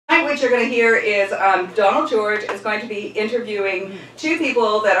Tonight what you're going to hear is Donald George is going to be interviewing two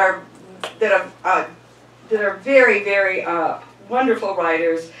people that are very, very wonderful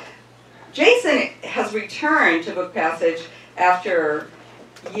writers. Jason has returned to Book Passage after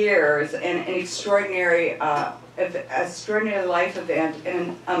years and an extraordinary life event and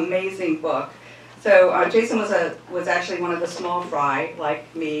an amazing book. So Jason was actually one of the small fry,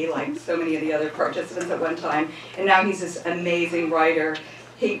 like me, like so many of the other participants at one time, and now he's this amazing writer.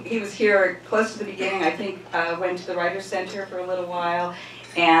 He was here close to the beginning. I think went to the Writers Center for a little while,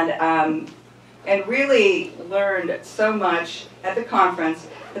 and really learned so much at the conference,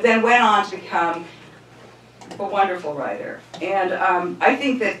 but then went on to become a wonderful writer. And I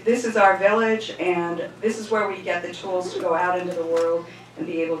think that this is our village, and this is where we get the tools to go out into the world and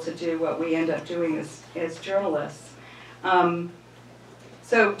be able to do what we end up doing as journalists.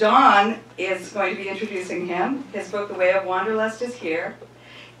 So Don is going to be introducing him. His book, The Way of Wanderlust, is here.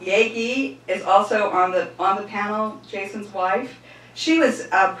 Yeganeh is also on the panel, Jason's wife. She was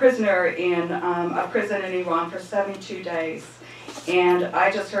a prisoner in a prison in Iran for 72 days. And I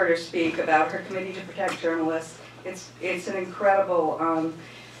just heard her speak about her Committee to Protect Journalists. It's an incredible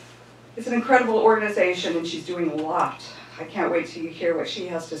organization, and she's doing a lot. I can't wait till you hear what she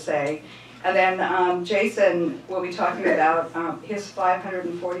has to say. And then Jason will be talking about his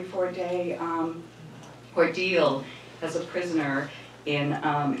 544-day ordeal as a prisoner in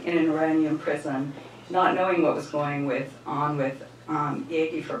an Iranian prison, not knowing what was going on with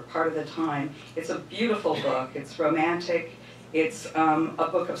Yeganeh for part of the time. It's a beautiful book. It's romantic. It's a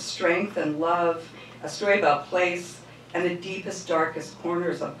book of strength and love, a story about place and the deepest, darkest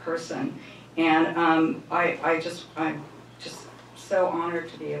corners of person. And I'm just so honored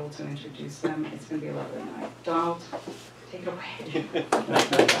to be able to introduce them. It's going to be a lovely night. Donald, take it away.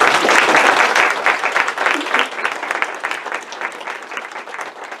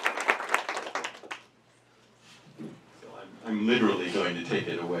 I'm literally going to take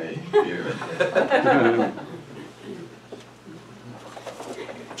it away here.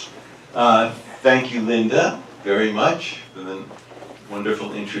 Thank you, Linda, very much for the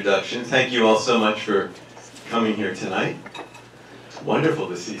wonderful introduction. Thank you all so much for coming here tonight. It's wonderful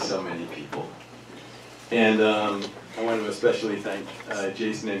to see so many people. And I want to especially thank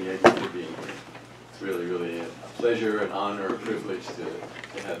Jason and Yeganeh for being here. It's really, really a pleasure, an honor, a privilege to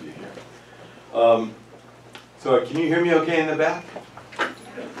have you here. So can you hear me okay in the back?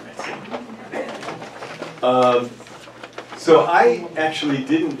 So I actually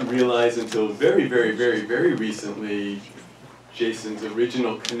didn't realize until very, very, very, very recently Jason's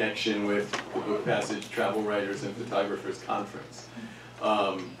original connection with the Book Passage Travel Writers and Photographers Conference.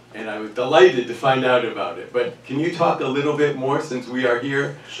 And I was delighted to find out about it. But can you talk a little bit more, since we are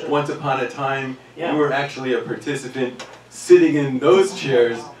here? Sure. Once upon a time, you were actually a participant sitting in those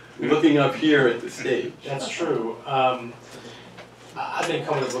chairs looking up here at the stage. That's true. I've been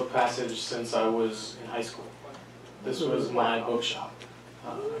coming to Book Passage since I was in high school. This was my bookshop.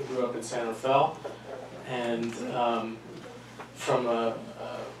 I grew up in San Rafael, and from a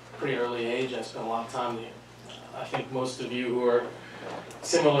pretty early age, I spent a lot of time there. I think most of you who are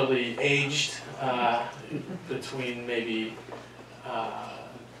similarly aged, between maybe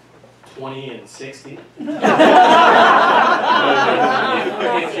 20 and 60.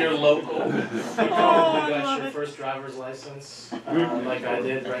 If you're local, you probably got your first driver's license, like I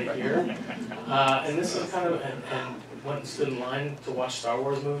did right here. And this is kind of, and went and stood in line to watch Star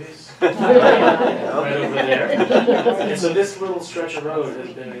Wars movies, right over there. And so this little stretch of road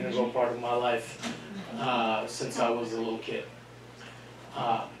has been an integral part of my life since I was a little kid.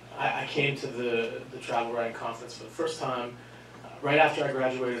 I came to the Travel Writing Conference for the first time right after I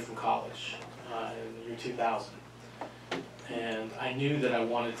graduated from college in the year 2000. And I knew that I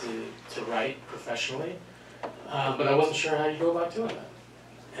wanted to write professionally, but I wasn't sure how you go about doing that.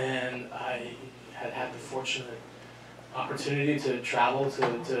 And I had the fortunate opportunity to travel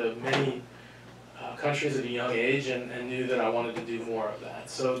to many countries at a young age, and knew that I wanted to do more of that.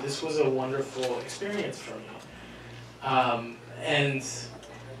 So this was a wonderful experience for me.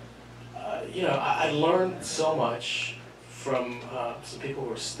 You know, I learned so much from some people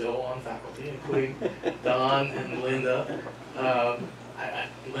who are still on faculty, including Don and Linda.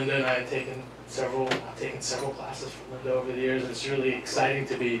 Linda and I have taken several classes from Linda over the years, and it's really exciting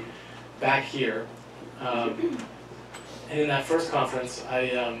to be back here. And in that first conference,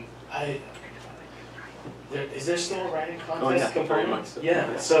 is there still a writing contest component?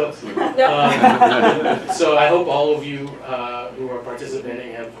 Yeah. So, so I hope all of you who are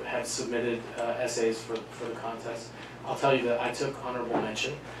participating have submitted essays for the contest. I'll tell you that I took honorable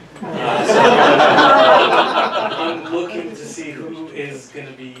mention. So I'm looking to see who is going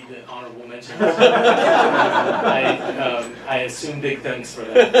to be the honorable mention. I assume big thanks for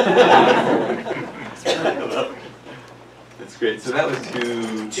that. That's great. So that was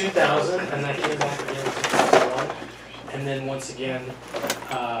 2000, and I came back again in 2001, and then once again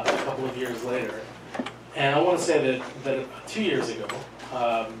a couple of years later. And I want to say that 2 years ago,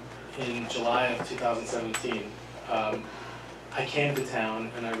 in July of 2017, I came to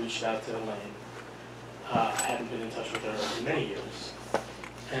town and I reached out to Elaine. I hadn't been in touch with her in many years.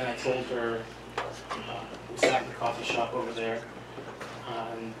 And I told her, we sat in the coffee shop over there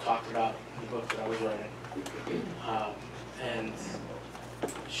and talked about the book that I was writing. And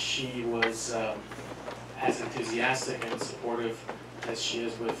she was as enthusiastic and supportive as she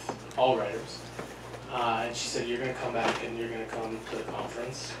is with all writers. And she said, you're going to come back and you're going to come to the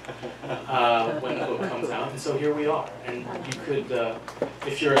conference when the book comes out. And so here we are. And you could,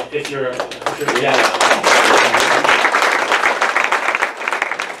 if you're a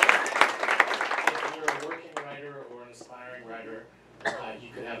working writer or an aspiring writer, you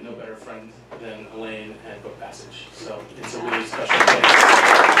could have no better friend than Elaine and Book Passage. So it's a really special place.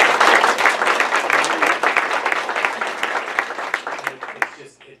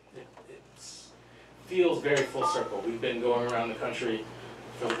 Feels very full circle. We've been going around the country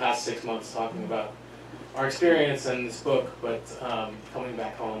for the past 6 months talking about our experience and this book, but coming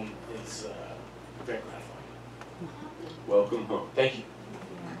back home is very gratifying. welcome home. Thank you.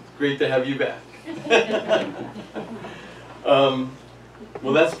 Great to have you back.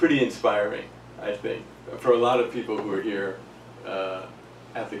 Well, that's pretty inspiring, I think, for a lot of people who are here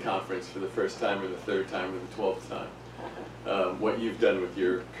at the conference for the first time or the third time or the 12th time, what you've done with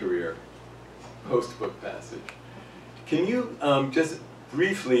your career post-Book Passage. Can you just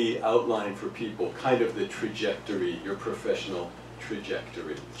briefly outline for people kind of the trajectory, your professional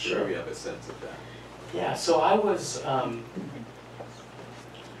trajectory, Sure. so we have a sense of that? Yeah, so I was,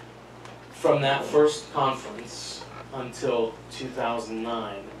 from that first conference until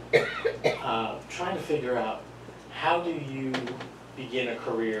 2009, trying to figure out how do you begin a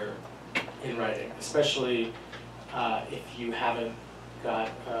career in writing, especially if you haven't got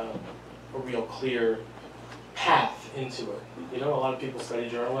a real clear path into it. You know, a lot of people study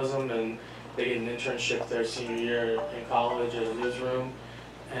journalism and they get an internship their senior year in college at a newsroom,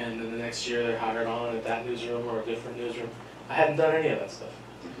 and then the next year they're hired on at that newsroom or a different newsroom. I hadn't done any of that stuff.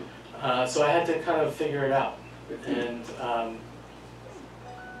 So I had to kind of figure it out. And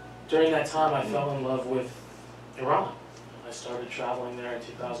during that time I fell in love with Iran. I started traveling there in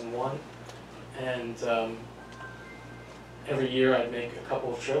 2001, and every year I'd make a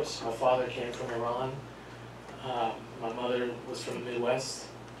couple of trips. My father came from Iran. My mother was from the Midwest.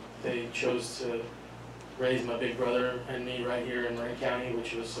 They chose to raise my big brother and me right here in Marin County,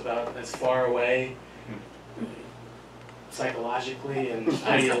 which was about as far away psychologically and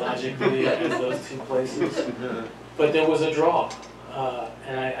ideologically as those two places. But there was a draw.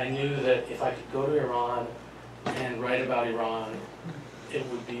 And I knew that if I could go to Iran and write about Iran, it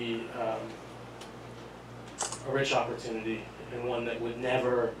would be a rich opportunity and one that would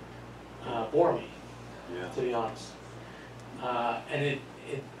never bore me, to be honest. And it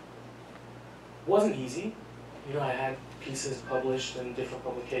wasn't easy. You know, I had pieces published in different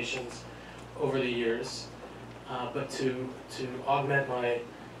publications over the years, but to augment my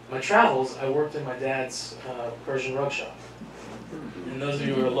travels, I worked in my dad's Persian rug shop. And those of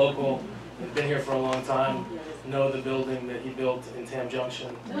you who are local, have been here for a long time, know the building that he built in Tam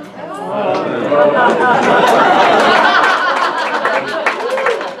Junction. We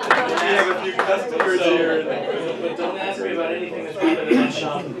have a few customers here. But don't ask me about anything that's happened in that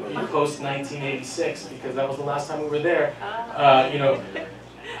shop post 1986, because that was the last time we were there. You know,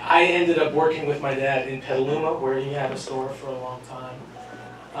 I ended up working with my dad in Petaluma, where he had a store for a long time.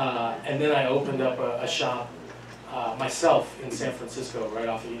 And then I opened up a shop myself in San Francisco, right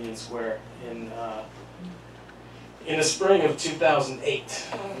off of Union Square, in the spring of 2008,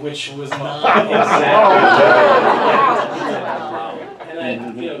 which was not exactly.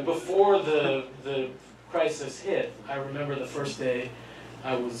 And you know, before the crisis hit, I remember the first day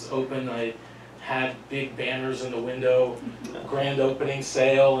I was open. I had big banners in the window, grand opening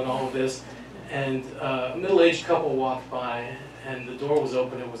sale, and all of this. And a middle-aged couple walked by, and the door was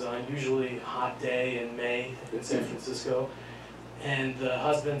open. It was an unusually hot day in May in San Francisco. And the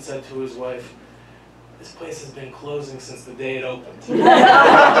husband said to his wife, "This place has been closing since the day it opened." Today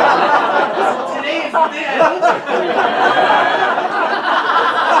is the day.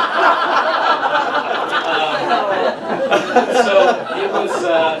 So it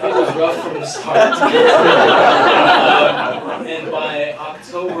was rough from the start.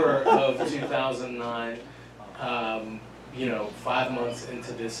 October of 2009, you know, 5 months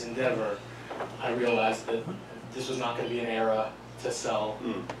into this endeavor, I realized that this was not going to be an era to sell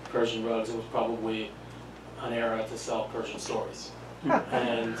Persian rugs. It was probably an era to sell Persian stories.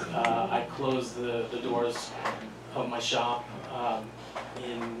 And I closed the doors of my shop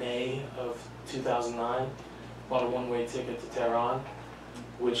in May of 2009, bought a one-way ticket to Tehran,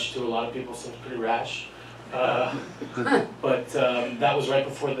 which to a lot of people seems pretty rash. But that was right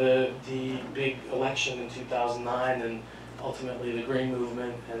before the big election in 2009 and ultimately the Green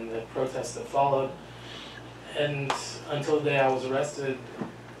Movement and the protests that followed. And until the day I was arrested,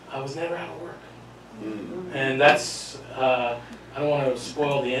 I was never out of work. And that's, I don't want to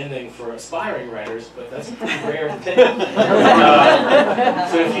spoil the ending for aspiring writers, but that's a pretty rare thing.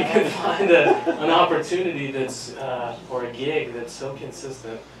 So if you can find an opportunity that's, or a gig that's so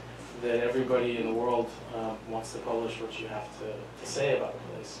consistent that everybody in the world wants to publish what you have to say about the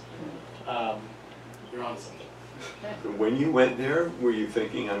place, you're on something. When you went there, were you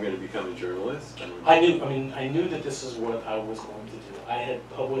thinking, I'm going to become a journalist? I knew that this is what I was going to do. I had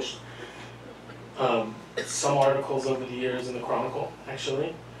published some articles over the years in the Chronicle,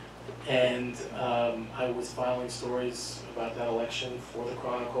 actually, and I was filing stories about that election for the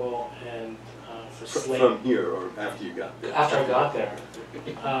Chronicle and for Slate. From here, or after you got there? After I got there.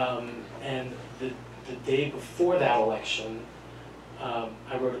 And the day before that election, I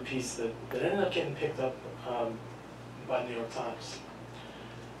wrote a piece that ended up getting picked up by New York Times.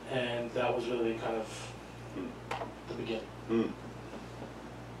 And that was really kind of the beginning.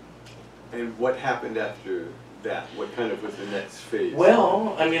 And what happened after that? What kind of was the next phase?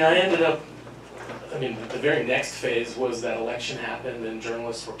 Well, I mean, the very next phase was that election happened and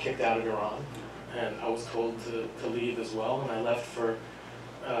journalists were kicked out of Iran. And I was told to leave as well, and I left for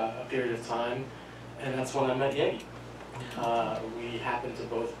a period of time. And that's when I met Yegi. We happened to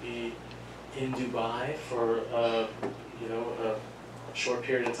both be in Dubai for a short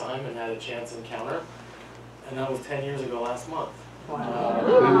period of time and had a chance encounter. And that was 10 years ago last month.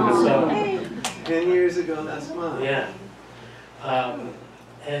 Wow. 10 years ago last month. Yeah.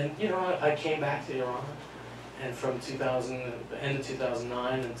 And you know, I came back to Iran, and from the end of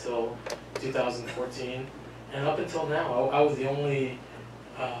 2009 until 2014, and up until now, I was the only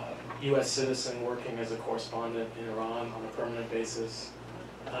U.S. citizen working as a correspondent in Iran on a permanent basis.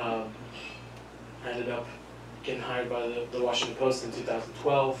 I ended up getting hired by the Washington Post in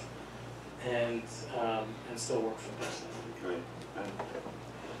 2012, and still work for them. Great.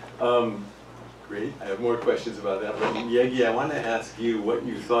 Great. I have more questions about that. But Yegi, I want to ask you what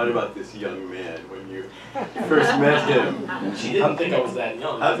you thought about this young man when you first met him. She didn't think I was that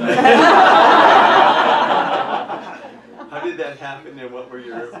young. How did that happen, and what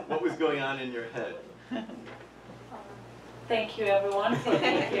was going on in your head? Thank you, everyone, for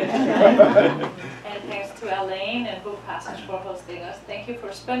being here tonight. And thanks to Elaine and Book Passage for hosting us. Thank you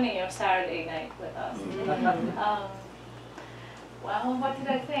for spending your Saturday night with us. Well, what did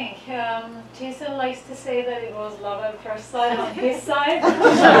I think? Jason likes to say that it was love at first sight on his side. I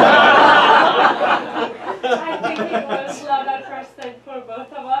think it was love at first sight for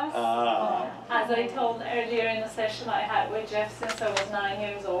both of us. As I told earlier in the session I had with Jeff since I was 9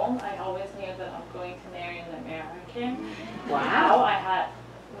 years old, I always knew that I'm going to marry an American. Wow. I had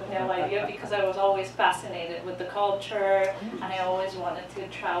no idea because I was always fascinated with the culture and I always wanted to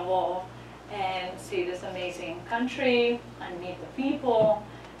travel and see this amazing country and meet the people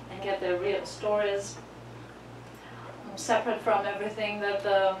and get their real stories. Separate from everything that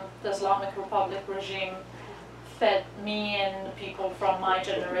the Islamic Republic regime fed me and the people from my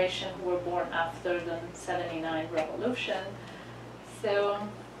generation who were born after the '79 revolution. So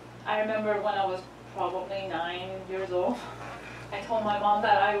I remember when I was probably 9 years old, I told my mom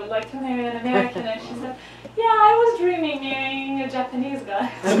that I would like to marry an American, and she said, yeah, I was dreaming marrying a Japanese guy.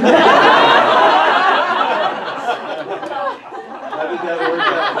 How did that work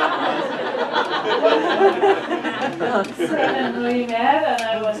out? So then we met, and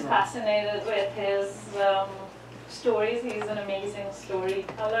I was fascinated with his stories. He's an amazing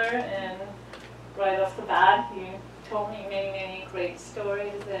storyteller, and right off the bat, he told me many, many great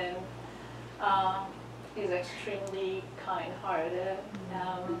stories, and he's extremely kind-hearted.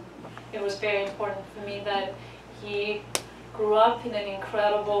 It was very important for me that he grew up in an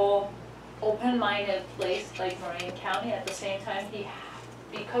incredible, open-minded place like Marin County. At the same time,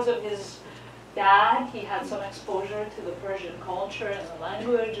 because of his dad, he had some exposure to the Persian culture and the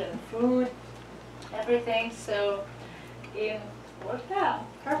language and food, everything. So it worked out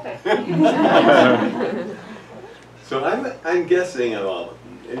perfect. So I'm guessing at all.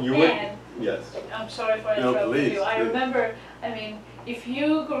 And you went. Yes. I'm sorry for interrupting you. I remember, if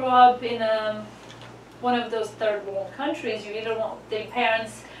you grew up in one of those third world countries, you either want, the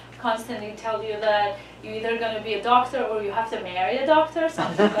parents constantly tell you that you're either going to be a doctor or you have to marry a doctor,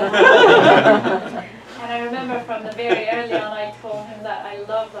 something like that. And I remember from the very early on, I told him that I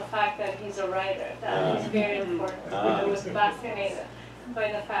love the fact that he's a writer, that he's very important. I was fascinated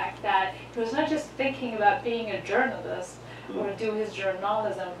by the fact that he was not just thinking about being a journalist or do his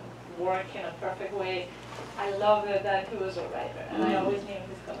journalism work in a perfect way. I love it that he was a writer, and I always knew he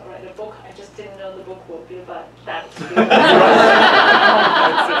was going to write a book. I just didn't know the book would be about that.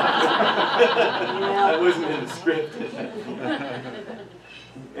 That wasn't in the script.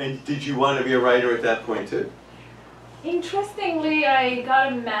 And did you want to be a writer at that point too? Interestingly, I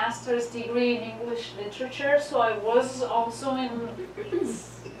got a master's degree in English literature, so I was also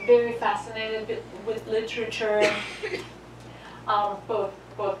very fascinated with literature, both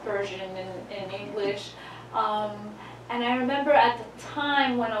Persian and English. And I remember at the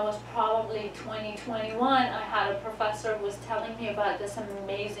time when I was probably 20, 21, I had a professor who was telling me about this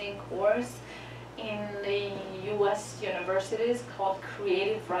amazing course in the US universities called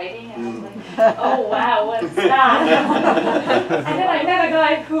creative writing, and I was like, oh wow, what's that? And then I met a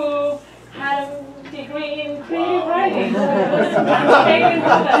guy who had a degree in creative writing, so I was fascinated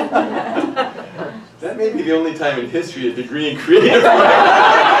with that. That may be the only time in history a degree in creative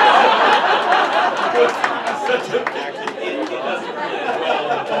writing. Such a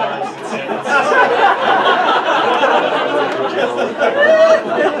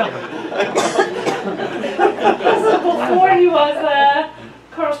before he was a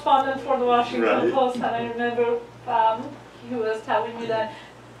correspondent for the Washington Post, and I remember he was telling me that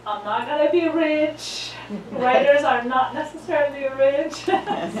I'm not going to be rich. Writers are not necessarily rich.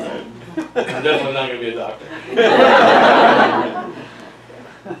 I'm definitely not going to be a doctor.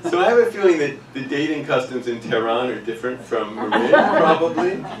 So I have a feeling that the dating customs in Tehran are different from Madrid,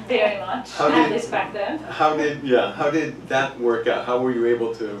 probably. Very much, at least back then. How did that work out? How were you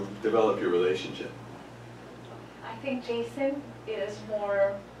able to develop your relationship? I think Jason is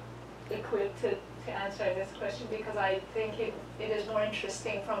more equipped to answer this question because I think it is more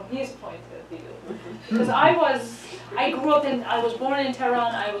interesting from his point of view. Because I was born in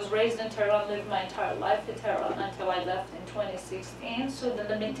Tehran, I was raised in Tehran, lived my entire life in Tehran until I left in 2016. So the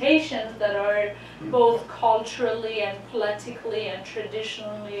limitations that are both culturally and politically and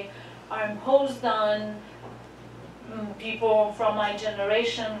traditionally are imposed on people from my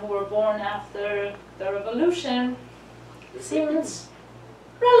generation who were born after the revolution seems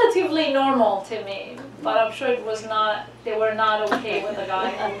relatively normal to me, but I'm sure it was not, they were not okay with a guy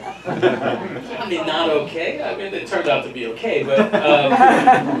who... I mean, not okay? I mean, it turned out to be okay, but,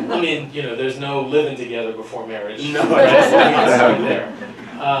 I mean, you know, there's no living together before marriage. No, that's right there.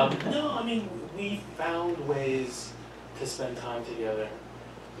 No, I mean, we found ways to spend time together.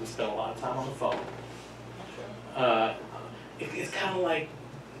 We spent a lot of time on the phone. It's kind of like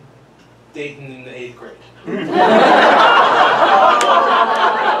dating in the 8th grade.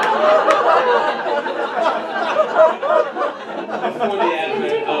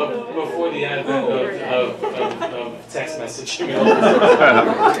 Before the advent of text messaging, we spent a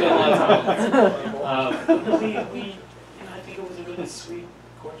lot of time. I think it was a really sweet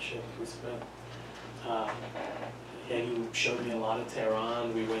courtship we spent. Yeah, he showed me a lot of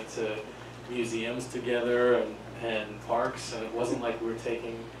Tehran. We went to museums together and parks, and it wasn't like we were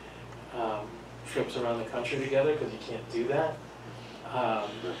taking trips around the country together because you can't do that.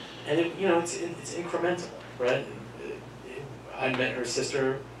 And it's incremental, right? I met her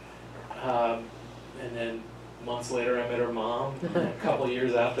sister, and then months later I met her mom. And a couple of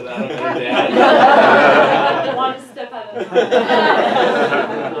years after that I met her dad. One step at a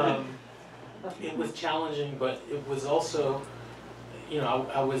time. It was challenging, but it was also,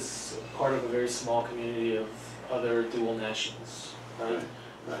 I was part of a very small community of other dual nationals, right?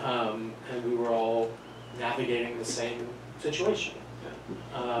 And we were all navigating the same situation.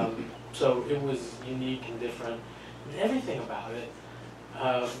 So it was unique and different. And everything about it,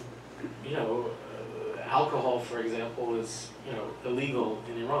 alcohol, for example, is illegal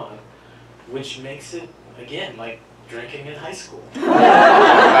in Iran, which makes it, again, like drinking in high school. We don't do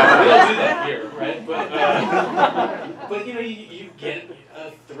that here, right? But you get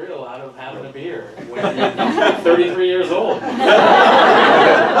a thrill out of having a beer when you're 33 years old.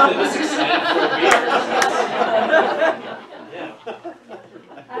 This excited for a beer. Yeah.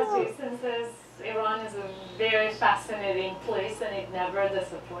 As Jason says, Iran is a very fascinating place, and it never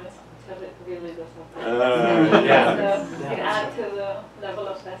disappoints until it really disappoints. So it adds to the level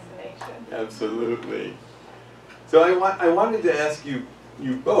of fascination. Absolutely. So I wanted to ask you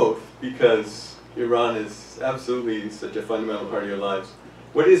both, because Iran is absolutely such a fundamental part of your lives.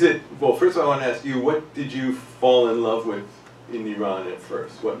 What is it, well, first of all, I want to ask you, what did you fall in love with in Iran at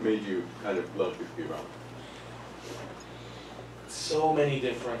first? What made you kind of love with Iran? So many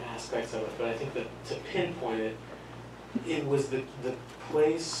different aspects of it, but I think that to pinpoint it, it was the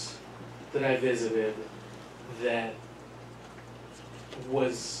place that I visited that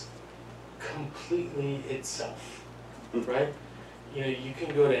was completely itself, right? You know, you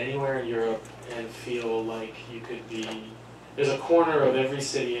can go to anywhere in Europe and feel like you could be, there's a corner of every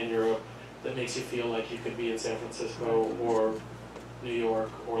city in Europe that makes you feel like you could be in San Francisco or New York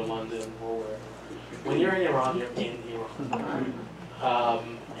or London or wherever. When you're in Iran, you're in Iran.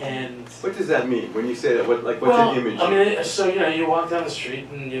 And what does that mean when you say that? What's well, an image? I mean, so you know, you walk down the street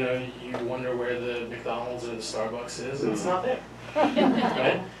and you know, you wonder where the McDonald's or the Starbucks is, and it's not there,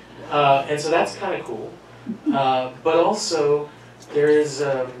 right? And so that's kind of cool. But also, there is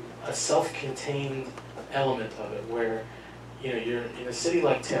a self-contained element of it where, you know, you're in a city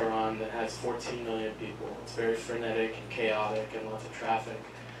like Tehran that has 14 million people. It's very frenetic and chaotic and lots of traffic.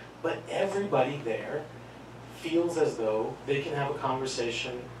 But everybody there feels as though they can have a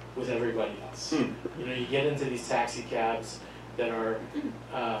conversation with everybody else. You know, you get into these taxi cabs that are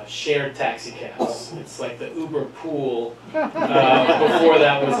shared taxi cabs. It's like the Uber pool before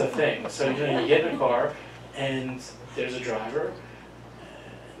that was a thing. So you know, you get in a car and there's a driver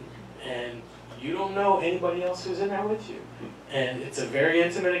and you don't know anybody else who's in there with you. And it's a very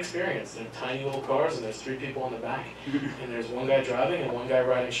intimate experience. They're tiny little cars and there's 3 people in the back and there's one guy driving and one guy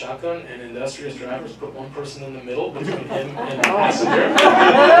riding shotgun, and industrious drivers put one person in the middle between him and the passenger.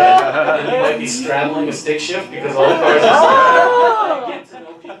 And you might be straddling a stick shift because all the cars are you get to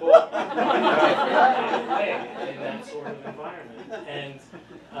know people in that sort of environment. And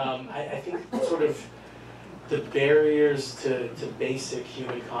I think sort of the barriers to basic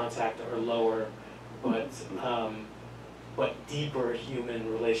human contact are lower, but deeper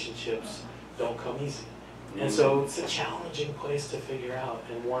human relationships don't come easy. And so it's a challenging place to figure out,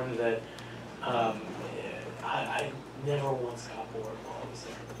 and one that I never once got bored while I was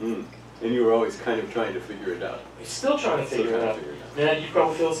there. And you were always kind of trying to figure it out. You're still trying to figure it out. And you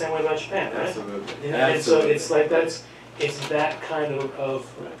probably feel the same way about Japan, right? Absolutely. You know, and so it's like it's that kind of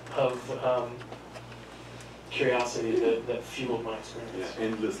curiosity that fueled my experience. Yeah,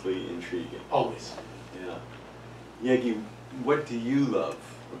 endlessly intriguing. Always. Yeah. Yegi, what do you love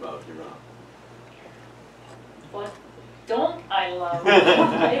about Iran? What don't I love?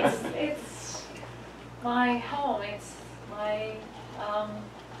 It's my home. It's my,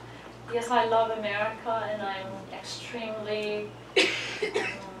 yes, I love America, and I'm extremely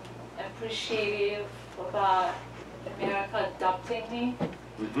appreciative about America adopting me.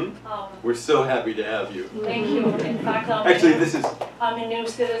 We're so happy to have you. Thank you. In fact, I'm a new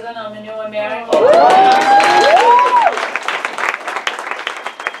citizen. I'm a new American. This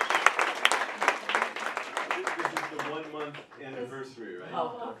is the 1-month anniversary, right?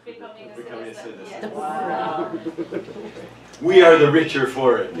 Of becoming a citizen. Yes. Wow. We are the richer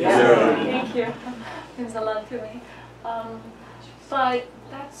for it. Yeah. Thank you. Means a lot to me. But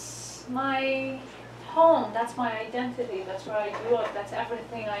that's my home, that's my identity, that's where I grew up, that's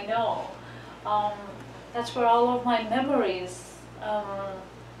everything I know. That's where all of my memories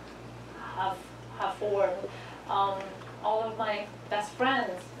have formed. All of my best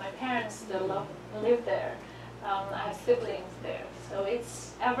friends, my parents still live there. I have siblings there, so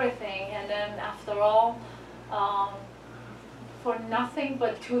it's everything. And then after all, for nothing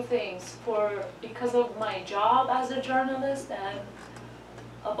but 2 things, because of my job as a journalist, and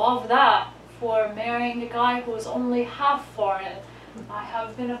above that, for marrying a guy who is only half foreign, I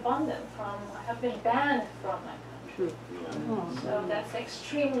have been I have been banned from my country. So that's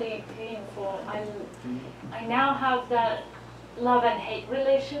extremely painful. I now have that love and hate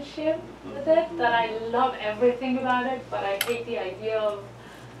relationship with it, that I love everything about it, but I hate the idea of,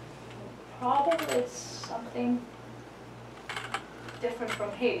 probably it's something different from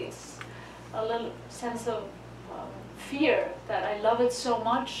hate. It's a little sense of fear that I love it so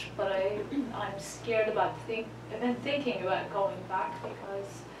much, but I'm scared about even thinking about going back,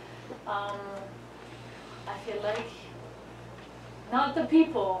 because I feel like not the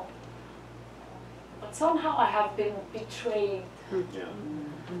people, but somehow I have been betrayed.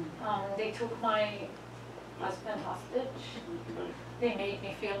 They took my husband hostage. They made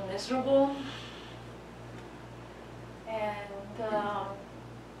me feel miserable, and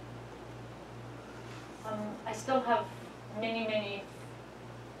I still have many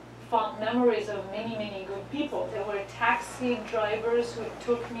fond memories of many good people. There were taxi drivers who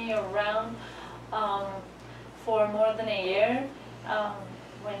took me around for more than a year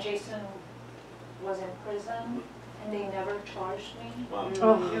when Jason was in prison, and they never charged me. Wow.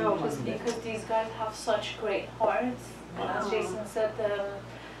 Just because these guys have such great hearts. And as Jason said,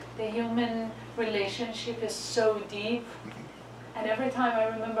 the human relationship is so deep. And every time I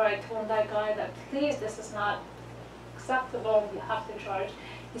remember I told that guy that, please, this is not acceptable, you have to charge.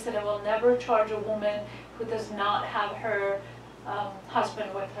 He said, I will never charge a woman who does not have her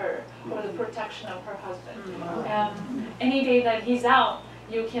husband with her, or the protection of her husband. Any day that he's out,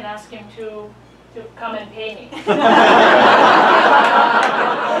 you can ask him to come and pay me.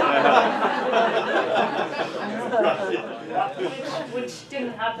 which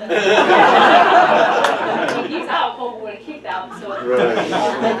didn't happen. He's out, but we were kicked out, so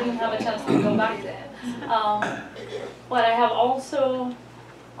I didn't have a chance to go back to him. But I have also,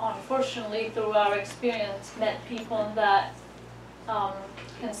 unfortunately, through our experience, met people that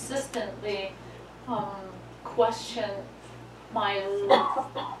consistently question my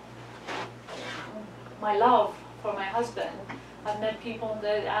love for my husband. I've met people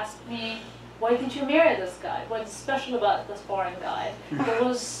that ask me, why did you marry this guy? What's special about this foreign guy? There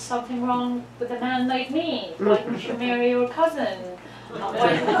was something wrong with a man like me. Why didn't you marry your cousin?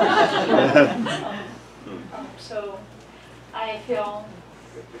 So I feel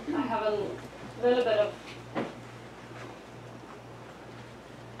I have a little bit of,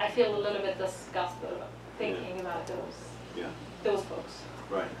 I feel a little bit disgusted thinking about those folks.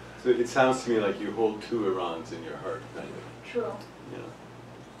 Right. So it sounds to me like you hold two Irans in your heart, kind of. True. Yeah.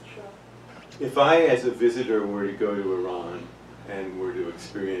 True. If I, as a visitor, were to go to Iran and were to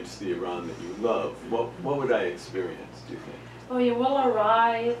experience the Iran that you love, what would I experience, do you think? Well, you will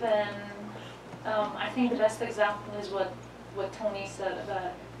arrive, and I think the best example is what Tony said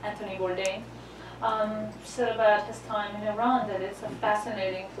about Anthony Bourdain. Said about his time in Iran, that it's a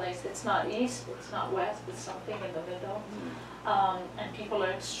fascinating place. It's not east, it's not west, it's something in the middle. And people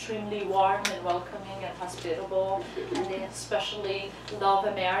are extremely warm and welcoming and hospitable, and they especially love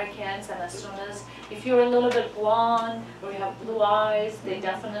Americans. And as soon as, if you're a little bit blonde or you have blue eyes, they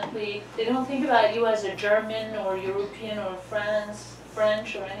don't think about you as a German or European or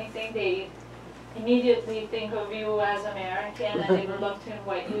French or anything. They immediately think of you as American, and they would love to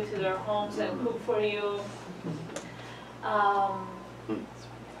invite you to their homes and cook for you.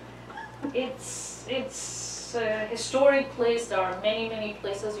 It's a historic place. There are many, many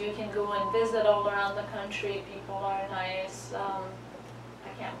places you can go and visit all around the country. People are nice. I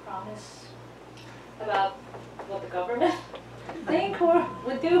can't promise about what the government think or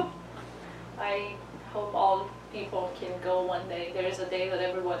would do. I hope all people can go one day. There is a day that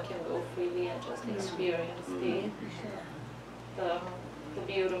everyone can go freely and just experience the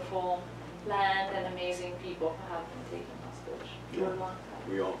beautiful land and amazing people who have been taken hostage for a long time.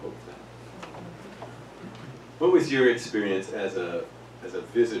 We all hope that. What was your experience as a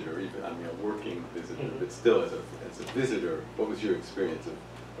visitor, even, I mean a working visitor, but still as a visitor, what was your experience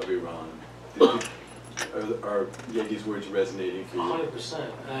of Iran? Are Yegi's words resonating for you? 100%.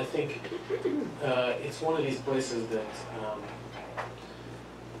 And I think it's one of these places that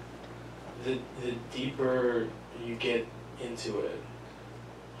the deeper you get into it,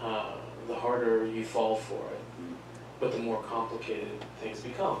 the harder you fall for it, but the more complicated things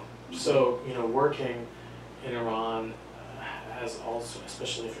become. So, you know, working in Iran has also,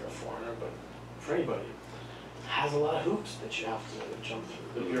 especially if you're a foreigner, but for anybody, has a lot of hoops that you have to jump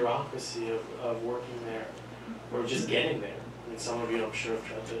through. The bureaucracy of working there, or just getting there. I mean, some of you, I'm sure, have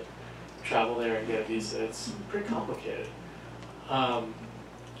tried to travel there and get a visa. It's pretty complicated.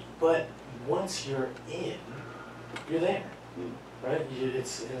 But once you're in, you're there, right?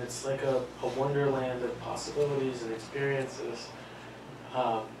 It's like a wonderland of possibilities and experiences.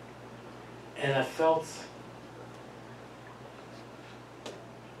 And I felt,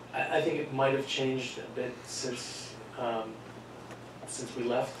 I think it might have changed a bit since we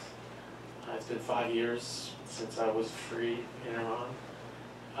left. It's been 5 years since I was free in Iran,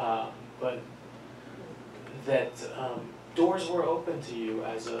 but that doors were open to you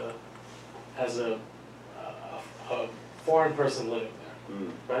as a foreign person living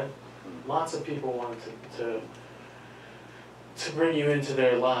there, right? Lots of people wanted to bring you into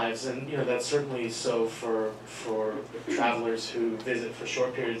their lives, and you know that's certainly so for travelers who visit for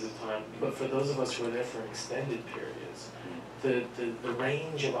short periods of time. But for those of us who are there for extended periods, the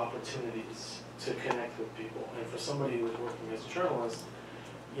range of opportunities to connect with people, and for somebody who is working as a journalist,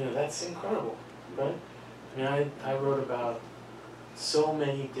 you know that's incredible, right? I mean, I wrote about so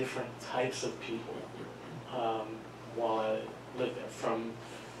many different types of people while I lived there, from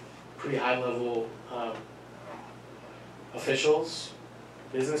pretty high level officials,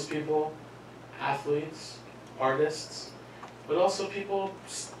 business people, athletes, artists, but also people,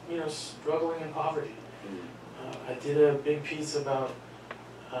 struggling in poverty. I did a big piece about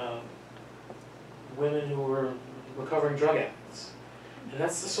women who were recovering drug addicts, and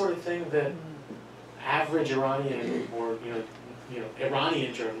that's the sort of thing that average Iranian or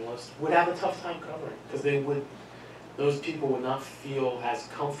Iranian journalists would have a tough time covering, because those people would not feel as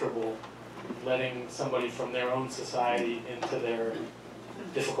comfortable letting somebody from their own society into their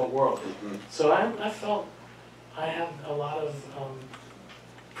difficult world. So I felt I had a lot of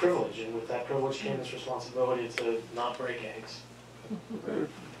privilege, and with that privilege came this responsibility to not break eggs.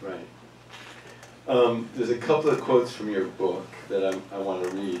 Right. There's a couple of quotes from your book that I want to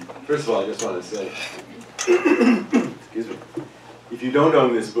read. First of all, I just want to say, excuse me, if you don't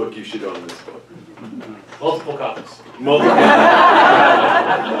own this book, you should own this book. Multiple copies. Multiple copies.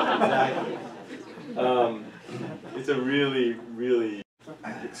 Exactly. It's a really, really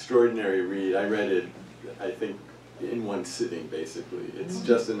extraordinary read. I read it, I think, in one sitting, basically. It's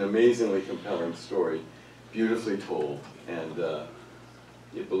just an amazingly compelling story, beautifully told, and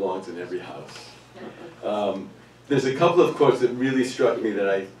it belongs in every house. There's a couple of quotes that really struck me that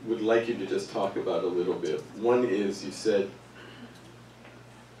I would like you to just talk about a little bit. One is, you said,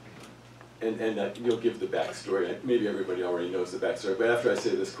 and you'll give the backstory. Maybe everybody already knows the backstory, but after I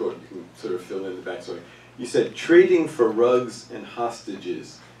say this quote, you can sort of fill in the backstory. You said, trading for rugs and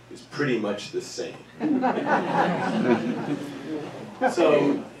hostages is pretty much the same.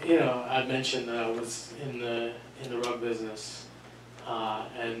 So, I mentioned that I was in the rug business,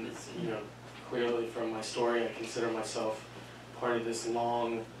 and clearly from my story, I consider myself part of this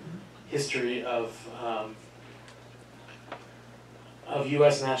long history of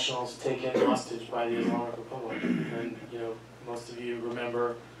U.S. nationals taken hostage by the Islamic Republic. And most of you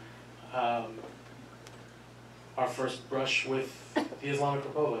remember our first brush with the Islamic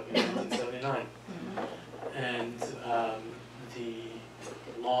Republic in 1979, and the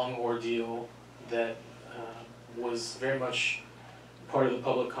long ordeal that was very much part of the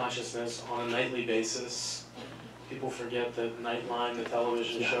public consciousness on a nightly basis. People forget that Nightline, the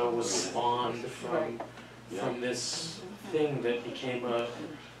television show, was spawned from this thing that became a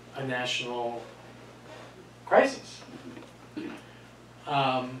national crisis.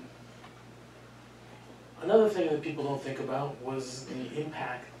 Another thing that people don't think about was the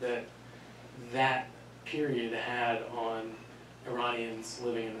impact that period had on Iranians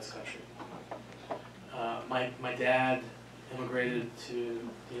living in this country. My dad immigrated to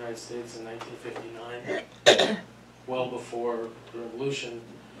the United States in 1959, well before the revolution,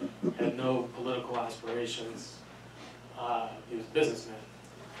 had no political aspirations. He was a businessman.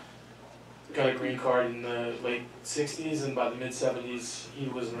 Got a green card in the late 60s, and by the mid-70s, he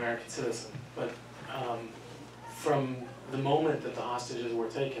was an American citizen. But from the moment that the hostages were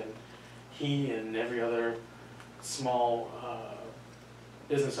taken, he and every other small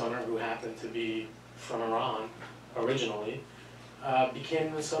business owner who happened to be from Iran originally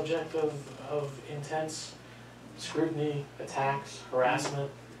became the subject of intense scrutiny, attacks, harassment.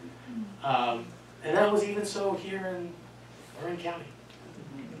 And that was even so here in Marin County.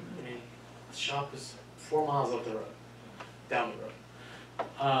 I mean, the shop is 4 miles up the road, down the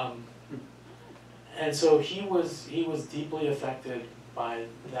road. And so he was deeply affected by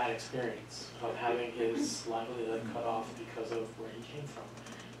that experience of having his livelihood cut off because of where he came from.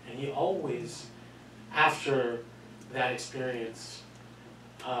 And he always, after that experience,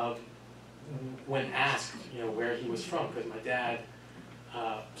 when asked, where he was from, because my dad,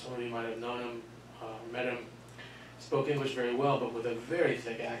 some of you might have known him, met him, spoke English very well, but with a very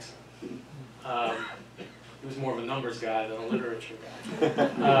thick accent. He was more of a numbers guy than a literature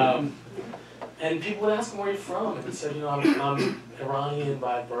guy. And people would ask him, where are you from? And he said, I'm Iranian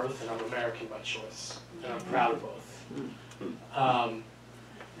by birth and I'm American by choice. And I'm proud of both.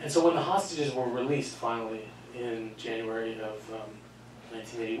 And so when the hostages were released finally in January of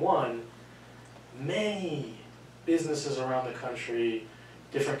 1981, many businesses around the country,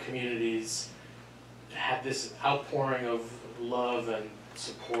 different communities, had this outpouring of love and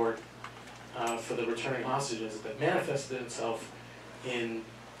support for the returning hostages that manifested itself in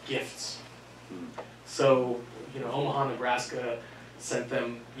gifts. So, Omaha, Nebraska sent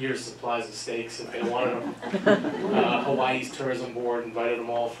them years' supplies of steaks if they wanted them. Hawaii's tourism board invited them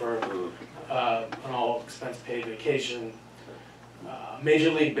all for an all-expense-paid vacation.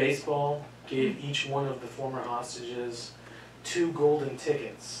 Major League Baseball gave each one of the former hostages 2 golden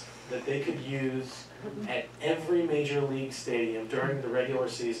tickets that they could use at every major league stadium during the regular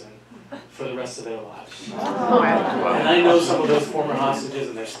season for the rest of their lives. And I know some of those former hostages,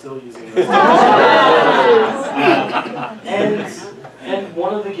 and they're still using those tickets. And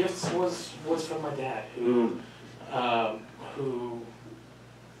one of the gifts was from my dad, who who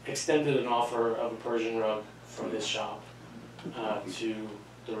extended an offer of a Persian rug from his shop to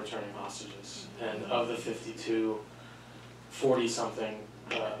the returning hostages. And of the 52, 40-something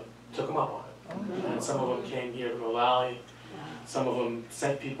took them up on it. And some of them came here to Malawi, some of them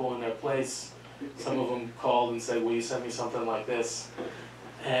sent people in their place, some of them called and said, will you send me something like this?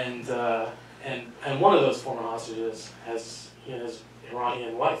 And one of those former hostages has, his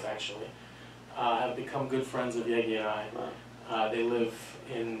Iranian wife actually, have become good friends of Yegi and I. They live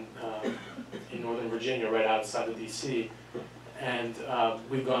in Northern Virginia, right outside of DC. And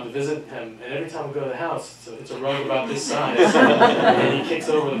we've gone to visit him, and every time we go to the house, it's a rug about this size. And he kicks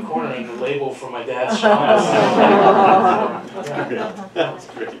over the corner, and the label for my dad's shop is That's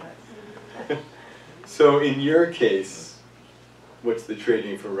great. So in your case, what's the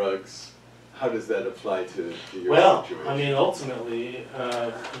trading for rugs? How does that apply to your situation? I mean, ultimately,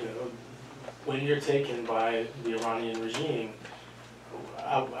 when you're taken by the Iranian regime,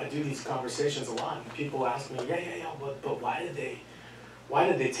 I do these conversations a lot, and people ask me, but why did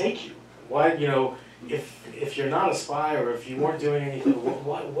they take you? Why, if you're not a spy or if you weren't doing anything,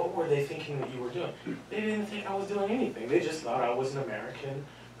 what were they thinking that you were doing? They didn't think I was doing anything. They just thought I was an American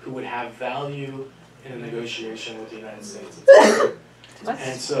who would have value in a negotiation with the United States.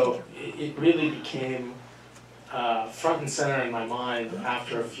 And so it really became front and center in my mind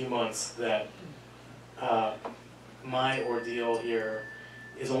after a few months that my ordeal here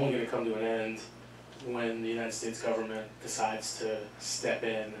is only going to come to an end when the United States government decides to step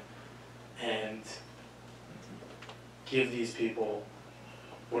in and give these people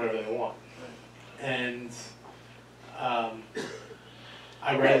whatever they want. And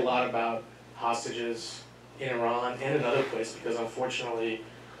I read a lot about hostages in Iran and in other places because unfortunately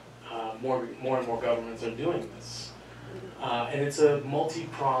more and more governments are doing this. And it's a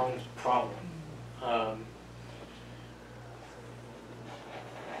multi-pronged problem.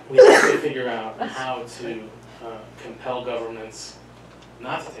 We have to figure out how to compel governments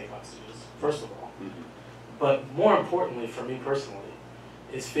not to take hostages, first of all. But more importantly, for me personally,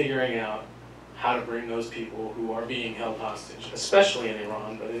 is figuring out how to bring those people who are being held hostage, especially in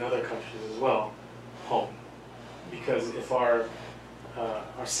Iran, but in other countries as well, home. Because if our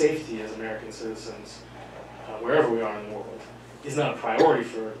safety as American citizens, wherever we are in the world, is not a priority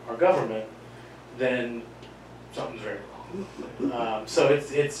for our government, then something's very wrong. So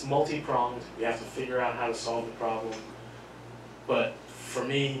it's multi-pronged. We have to figure out how to solve the problem. But for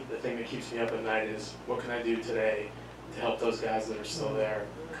me, the thing that keeps me up at night is what can I do today to help those guys that are still there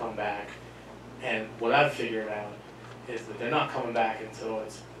come back? And what I've figured out is that they're not coming back until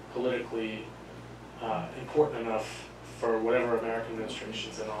it's politically important enough for whatever American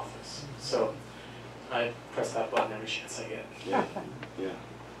administration's in office. So I press that button every chance I get. Yeah,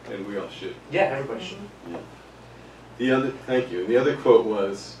 and we all should. Yeah, everybody should. Yeah. Thank you. And the other quote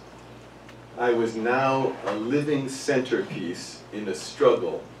was, I was now a living centerpiece in a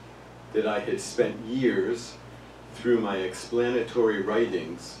struggle that I had spent years through my explanatory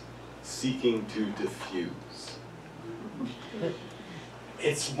writings seeking to diffuse.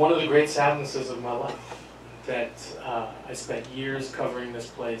 It's one of the great sadnesses of my life that I spent years covering this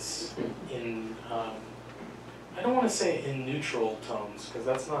place in, I don't want to say in neutral tones, because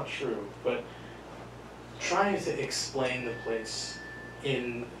that's not true, but trying to explain the place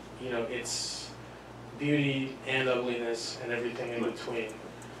in, its beauty and ugliness and everything in between,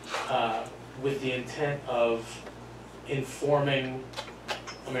 with the intent of informing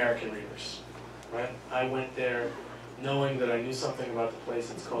American readers, right? I went there knowing that I knew something about the place,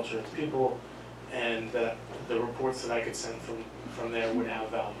 its culture, its people, and that the reports that I could send from there would have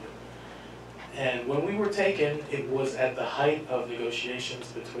value. And when we were taken, it was at the height of negotiations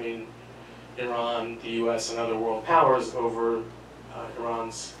between Iran, the US, and other world powers over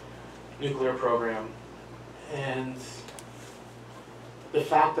Iran's nuclear program. And the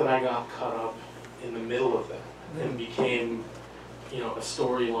fact that I got caught up in the middle of that and became, a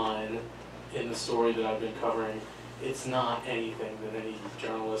storyline in the story that I've been covering, it's not anything that any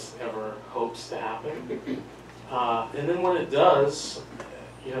journalist ever hopes to happen. And then when it does,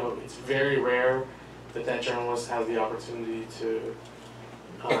 it's very rare that that journalist has the opportunity to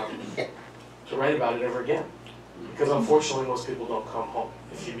write about it ever again. Because unfortunately, most people don't come home.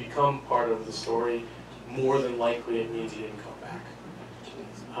 If you become part of the story, more than likely it means you didn't come back.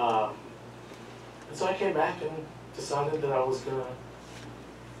 And so I came back and decided that I was going to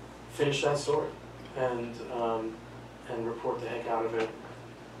finish that story and report the heck out of it,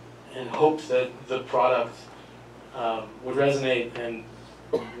 and hoped that the product would resonate and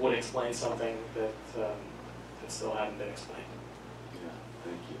would explain something that still hadn't been explained. Yeah,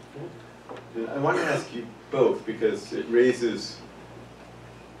 thank you. And I want to ask you both because it raises,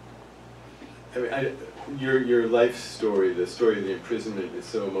 I mean, your life story, the story of the imprisonment is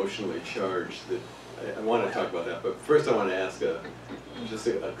so emotionally charged that I want to talk about that. But first I want to ask just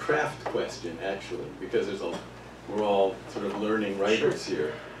a craft question, actually, because we're all sort of learning writers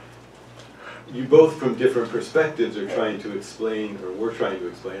here. You both, from different perspectives, are trying to explain, or are trying to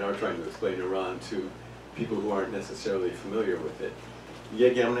explain Iran to people who aren't necessarily familiar with it.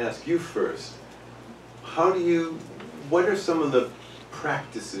 Yeganeh, I'm going to ask you first. What are some of the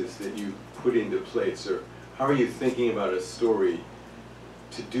practices that you put into place, or how are you thinking about a story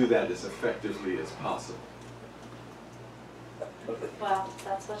to do that as effectively as possible? Wow,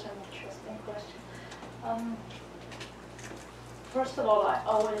 that's such an interesting question. First of all, I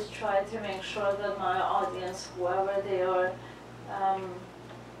always try to make sure that my audience, whoever they are,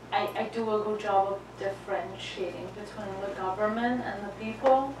 I do a good job of differentiating between the government and the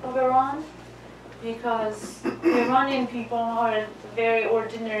people of Iran, because the Iranian people are very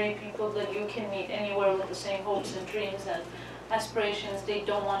ordinary people that you can meet anywhere with the same hopes and dreams and aspirations. They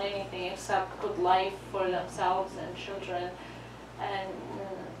don't want anything except good life for themselves and children. And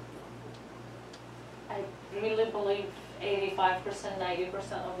I really believe 85%,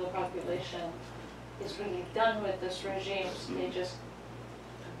 90% of the population is really done with this regime. So they just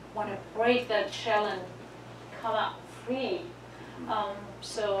want to break that shell and come out free.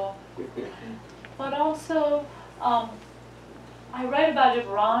 But also, I write about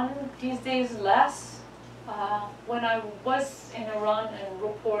Iran these days less. When I was in Iran and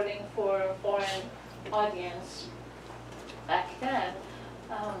reporting for a foreign audience back then,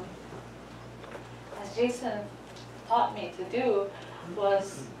 as Jason taught me to do,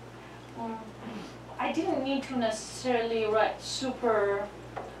 was I didn't need to necessarily write super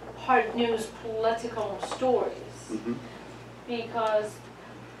hard news political stories, because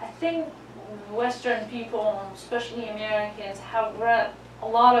I think Western people, especially Americans, have read a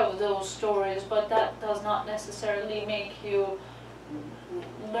lot of those stories, but that does not necessarily make you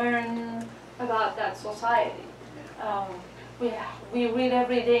learn about that society. We read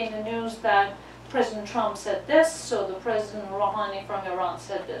every day in the news that President Trump said this, so the President Rouhani from Iran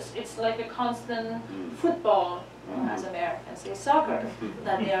said this. It's like a constant football, as Americans say, soccer,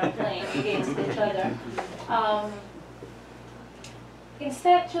 that they are playing against each other.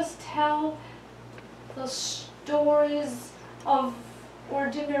 Instead, just tell the stories of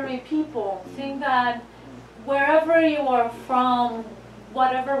ordinary people. Think that wherever you are from,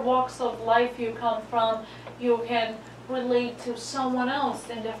 whatever walks of life you come from, you can relate to someone else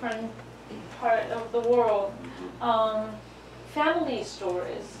in different part of the world. Family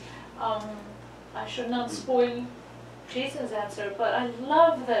stories. I should not spoil Jason's answer, but I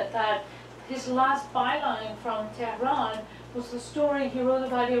love that his last byline from Tehran was the story he wrote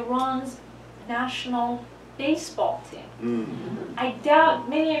about Iran's national baseball team. I doubt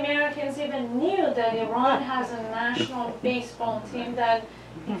many Americans even knew that Iran has a national baseball team that,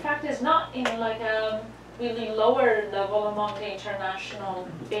 in fact, is not in like a really lower level among the international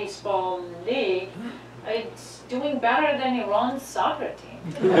baseball league. It's doing better than Iran's soccer team.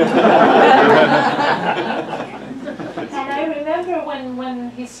 And I remember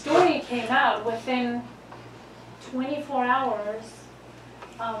when his story came out, within 24 hours,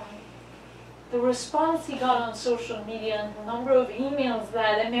 the response he got on social media and the number of emails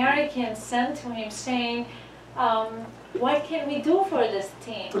that Americans sent to him saying, what can we do for this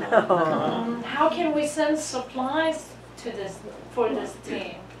team? How can we send supplies to for this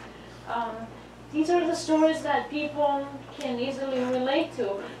team? These are the stories that people can easily relate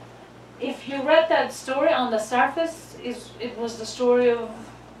to. If you read that story on the surface, it was the story of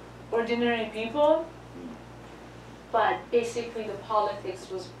ordinary people, but basically the politics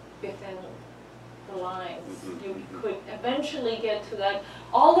was within the lines. You could eventually get to that.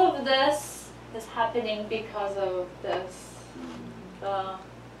 All of this is happening because of this. The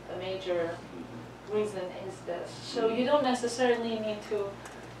major reason is this. So you don't necessarily need to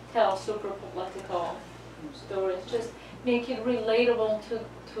tell super political stories. Just make it relatable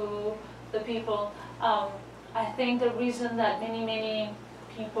to the people. I think the reason that many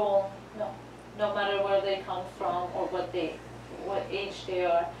people, no matter where they come from or what age they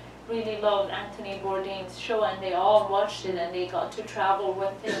are, really loved Anthony Bourdain's show, and they all watched it and they got to travel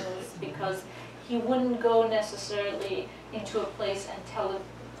with him, was because he wouldn't go necessarily into a place and tell a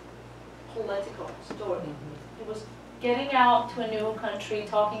political story. He was getting out to a new country,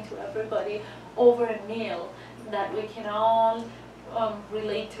 talking to everybody over a meal, that we can all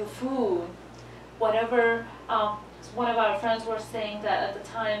relate to food. Whatever, one of our friends were saying that at the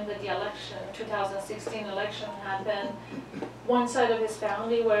time that the election, 2016 election happened, one side of his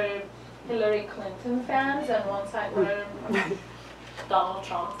family were Hillary Clinton fans and one side were Donald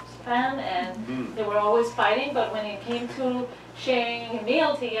Trump's fan, and they were always fighting, but when it came to sharing a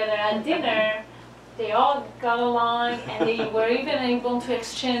meal together at dinner, they all got along, and they were even able to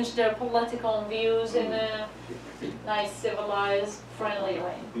exchange their political views in a nice, civilized, friendly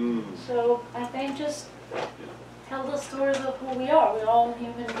way. So I think just tell the stories of who we are. We're all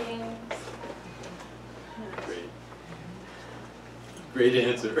human beings. Great. Great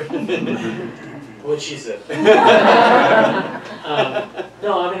answer. What she said.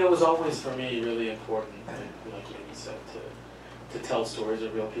 No, I mean, it was always for me really important, like you said, to tell stories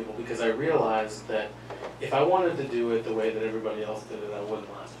of real people, because I realized that if I wanted to do it the way that everybody else did it, I wouldn't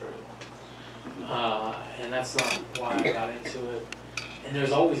last very long. And that's not why I got into it. And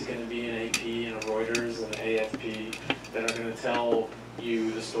there's always going to be an AP and a Reuters and an AFP that are going to tell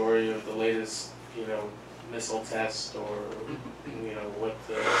you the story of the latest, missile test, or what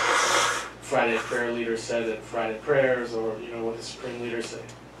the Friday prayer leader said at Friday prayers, or what the Supreme Leader said.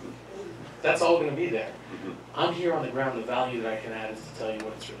 That's all going to be there. I'm here on the ground. The value that I can add is to tell you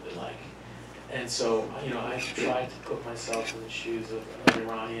what it's really like. And so, I try to put myself in the shoes of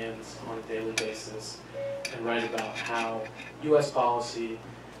Iranians on a daily basis and write about how U.S. policy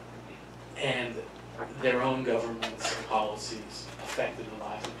and their own governments and policies affected the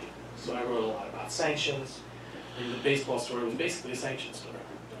lives of people. So I wrote a lot about sanctions, and the baseball story was basically a sanctions story.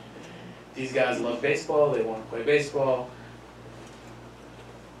 These guys love baseball, they want to play baseball.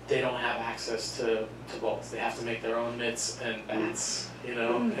 They don't have access to balls. They have to make their own mitts and bats,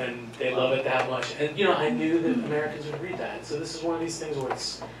 and they love it that much. And, I knew that Americans would read that. So this is one of these things where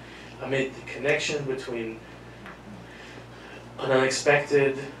I made the connection between an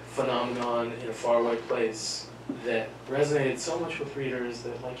unexpected phenomenon in a faraway place that resonated so much with readers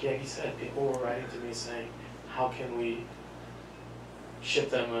that, like Yegi said, people were writing to me saying, how can we ship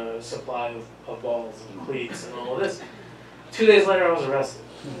them a supply of balls and cleats and all of this? 2 days later, I was arrested.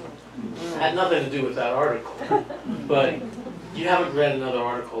 It had nothing to do with that article, but you haven't read another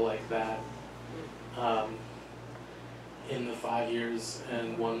article like that in the 5 years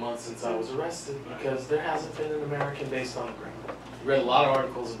and 1 month since I was arrested, because there hasn't been an American based on the ground. I read a lot of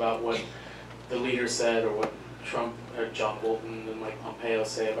articles about what the leader said, or what Trump or John Bolton and Mike Pompeo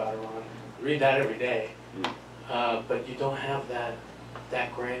say about Iran. Read that every day, but you don't have that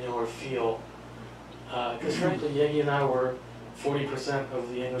granular feel, because frankly, Yegi and I were 40% of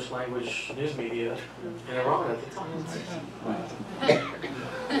the English language news media in Iran at the time.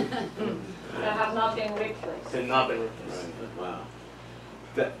 That have not been replaced. They've not been replaced. Wow.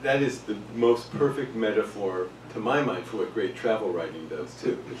 That is the most perfect metaphor, to my mind, for what great travel writing does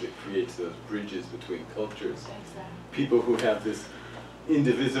too, because it creates those bridges between cultures. Exactly. People who have this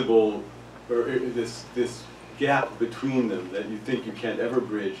indivisible, or this gap between them that you think you can't ever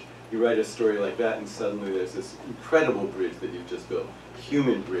bridge. You write a story like that, and suddenly there's this incredible bridge that you've just built,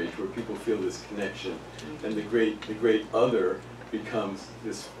 human bridge, where people feel this connection, and the great other becomes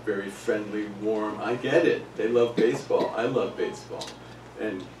this very friendly, warm. I get it. They love baseball. I love baseball,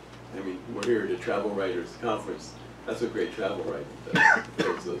 and I mean, we're here at a Travel Writers Conference. That's what great travel writing does.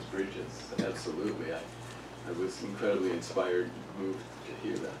 Builds those bridges. Absolutely. I was incredibly inspired, moved to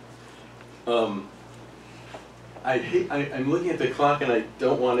hear that. I'm looking at the clock and I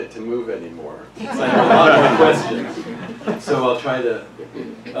don't want it to move anymore. So I have a lot more questions. So I'll try to,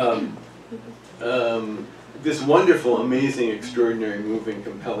 this wonderful, amazing, extraordinary, moving,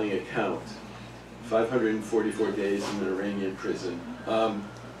 compelling account, 544 days in an Iranian prison.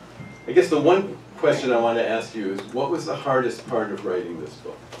 I guess the one question I want to ask you is, what was the hardest part of writing this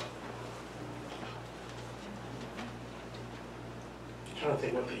book? I'm trying to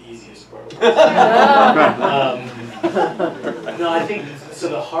think what the easiest part was. No, I think so.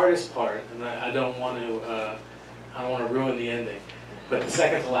 The hardest part, and I don't want to ruin the ending, but the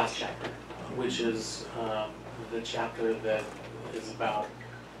second to last chapter, which is the chapter that is about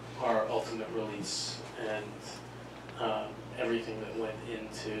our ultimate release and everything that went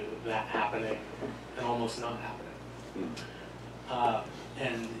into that happening and almost not happening.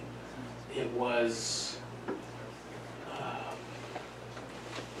 And it was.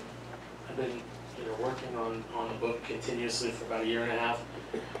 I've been working on the book continuously for about 1.5 years,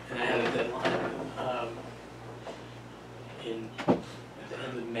 and I had a deadline at the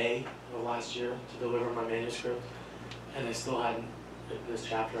end of May of last year to deliver my manuscript, and I still hadn't written this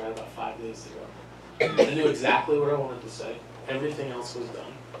chapter. I had about 5 days to go. I knew exactly what I wanted to say. Everything else was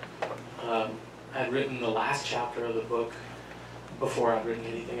done. I had written the last chapter of the book before I'd written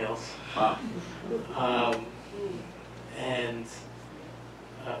anything else. Wow. And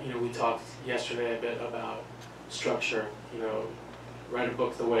we talked yesterday a bit about structure. Write a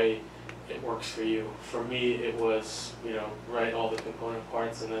book the way it works for you. For me, it was, you know, write all the component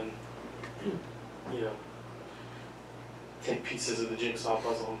parts and then, you know, take pieces of the jigsaw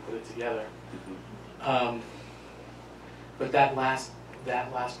puzzle and put it together. But that last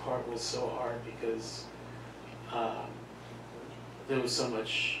part was so hard because there was so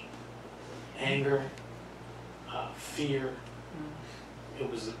much anger, fear. It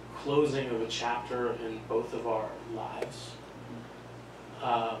was the closing of a chapter in both of our lives.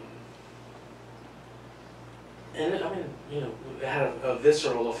 And I mean, you know, it had a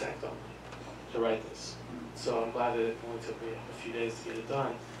visceral effect on me to write this. So I'm glad that it only took me a few days to get it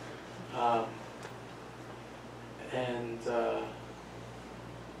done.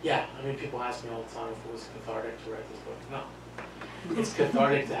 Yeah, I mean, people ask me all the time if it was cathartic to write this book. No, it's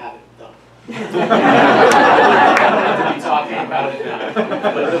cathartic to have it done. I don't have to be talking about it now.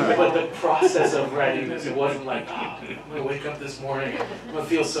 But the process of writing this, it wasn't like, oh, I'm gonna wake up this morning, I'm gonna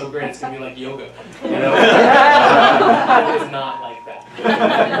feel so great, it's gonna be like yoga. You know? It is not like that.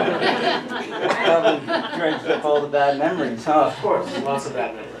 Probably dredged up all the bad memories, huh? Of course, lots of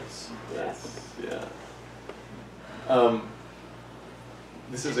bad memories. Yes, yeah.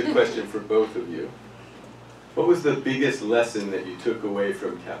 This is a question for both of you. What was the biggest lesson that you took away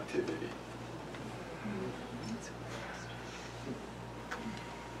from captivity?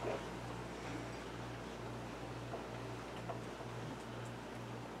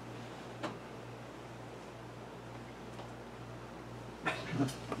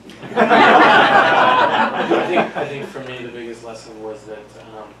 I think for me the biggest lesson was that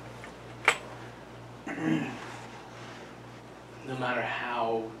no matter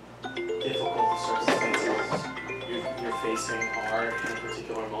how difficult the circumstances you're facing are in a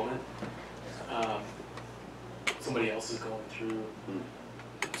particular moment, somebody else is going through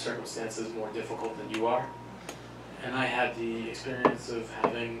circumstances more difficult than you are. And I had the experience of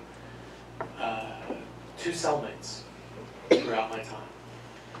having 2 cellmates throughout my time.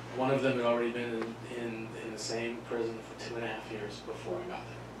 One of them had already been in the same prison for 2.5 years before I got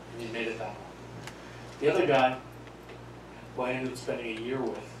there. And he made it that long. The other guy, who I ended up spending a year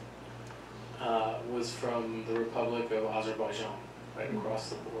with, was from the Republic of Azerbaijan, right across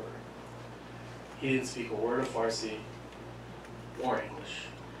the border. He didn't speak a word of Farsi or English.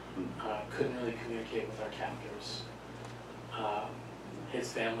 Couldn't really communicate with our captors.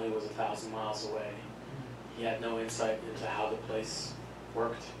 His family was 1,000 miles away. He had no insight into how the place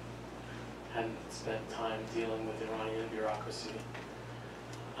worked. Hadn't spent time dealing with Iranian bureaucracy.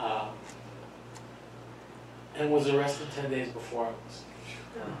 And was arrested 10 days before I was.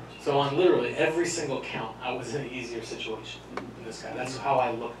 So on literally every single count, I was in an easier situation than this guy. That's how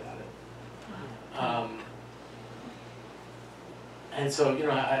I looked at it. And so, you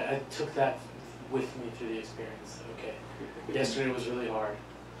know, I took that with me through the experience. Okay, yesterday was really hard.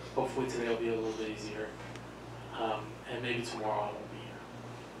 Hopefully today will be a little bit easier. And maybe tomorrow I won't be here.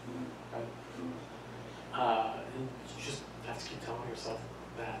 Right? And you just have to keep telling yourself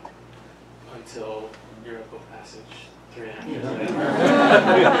that until you're at book passage 3.5 years later.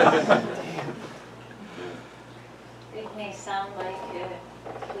 It may sound like a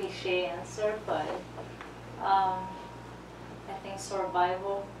cliche answer, but I think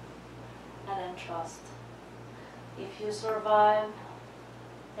survival and then trust. If you survive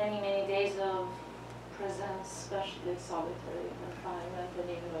many days of prison, especially solitary confinement, then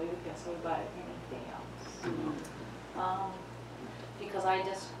you know you can survive anything else. Because I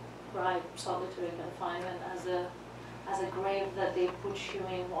describe solitary confinement as a grave that they put you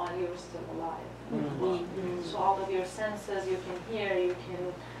in while you're still alive. So all of your senses, you can hear, you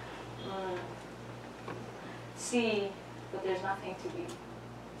can see, but there's nothing to be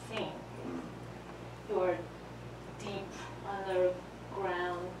seen. You are deep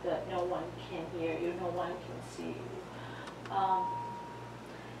underground that no one can hear you, no one can see you.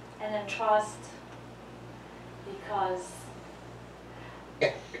 And then trust, because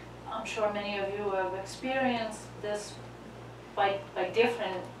I'm sure many of you have experienced this by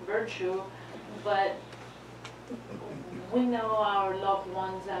different virtue, but we know our loved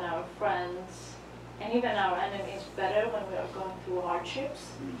ones and our friends and even our enemies better when we are going through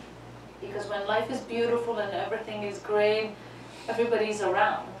hardships. Because when life is beautiful and everything is great, everybody's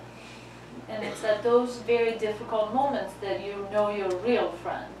around. And it's at those very difficult moments that you know your real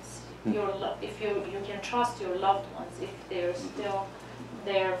friends. If you can trust your loved ones, if they're still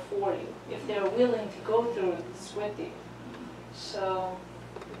there for you, if they're willing to go through this with you. So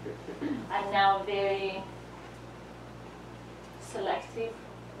I'm now very selective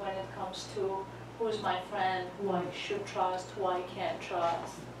when it comes to who's my friend, who I should trust, who I can't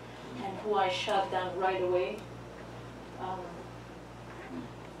trust, and who I shut down right away.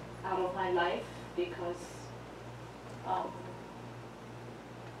 out of my life because of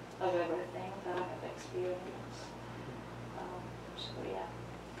everything that I have experienced. So yeah.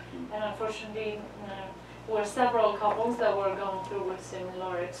 And unfortunately, there were several couples that were going through a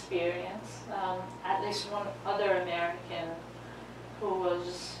similar experience. At least one other American who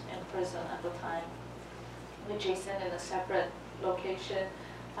was in prison at the time with Jason in a separate location.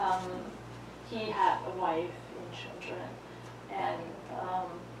 He had a wife and children, and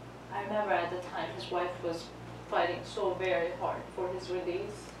I remember at the time his wife was fighting so very hard for his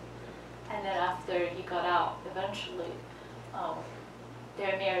release, and then after he got out, eventually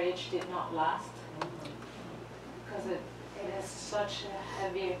their marriage did not last because it is such a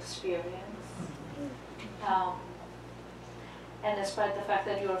heavy experience. And despite the fact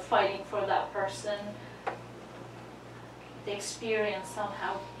that you are fighting for that person, the experience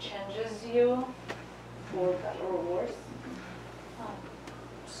somehow changes you for better or worse.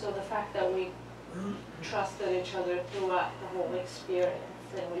 So the fact that we trusted each other throughout the whole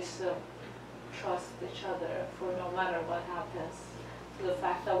experience, and we still trust each other for no matter what happens. To the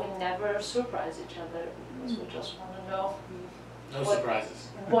fact that we never surprise each other because we just want to know. No surprises.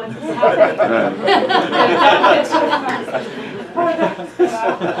 What's happening?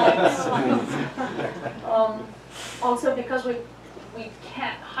 Also because we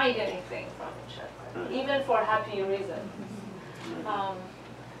can't hide anything from each other, even for happy reasons.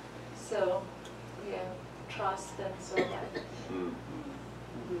 So, yeah, trust and so on.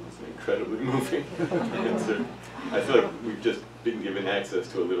 It's incredibly moving. Answer. I feel like we've just been given access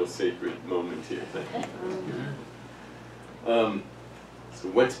to a little sacred moment here. Thank you. So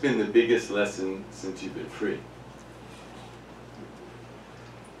what's been the biggest lesson since you've been free?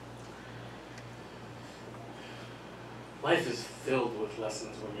 Life is filled with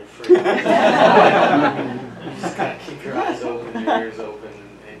lessons when you're free. You just gotta keep your eyes open, your ears open,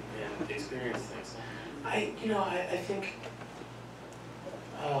 and experience things. I think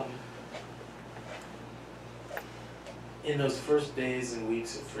in those first days and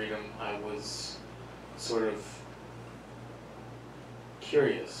weeks of freedom, I was sort of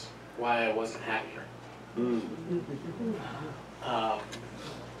curious why I wasn't happier. And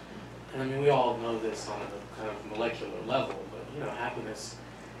I mean, we all know this on a kind of molecular level, but happiness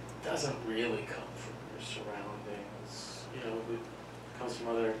doesn't really come from your surroundings. It comes from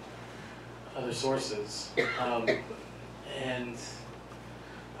other sources. And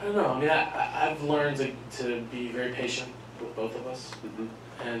I don't know. I mean, I've learned to be very patient with both of us,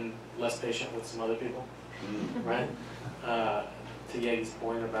 and less patient with some other people, right? To Yegi's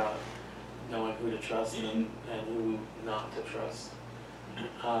point about knowing who to trust and who not to trust.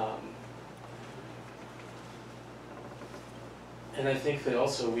 And I think that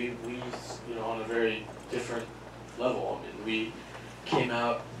also we on a very different level. I mean, we came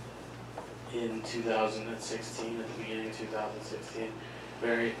out in 2016, at the beginning of 2016,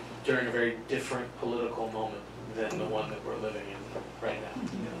 during a very different political moment than the one that we're living in right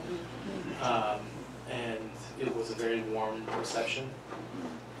now. And it was a very warm reception.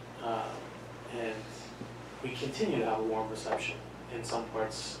 And we continue to have a warm reception in some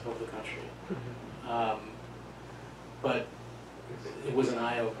parts of the country. But it was an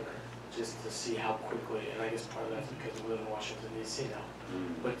eye-opener just to see how quickly, and I guess part of that's because we live in Washington, D.C. now,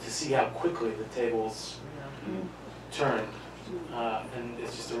 but to see how quickly the tables turned. And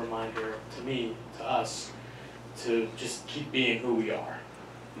it's just a reminder to me, to us, to just keep being who we are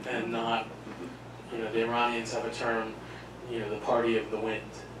and not, the Iranians have a term, the party of the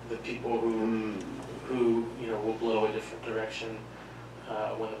wind, the people who will blow a different direction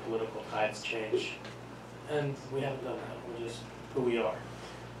when the political tides change. And we haven't done that. We're just who we are.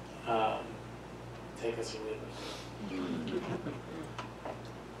 Take us or leave us.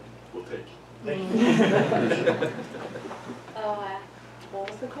 We'll take you. Thank you. What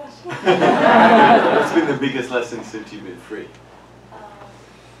was the question? What's been the biggest lesson since you've been free?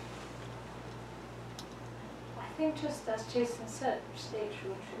 I think just as Jason said, stay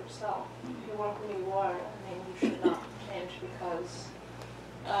true to yourself. If you are who you are, you should not change because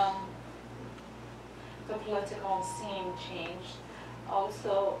the political scene changed.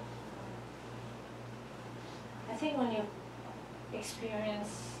 Also, I think when you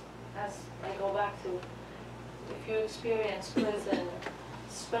experience, as I go back to, if you experience prison,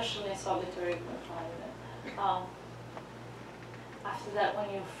 especially solitary confinement, after that when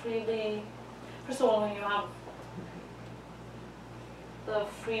you freely, first of all, when you have the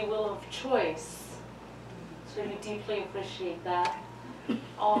free will of choice, so you deeply appreciate that.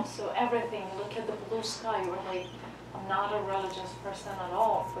 Also, everything, you look at the blue sky, you're like, I'm not a religious person at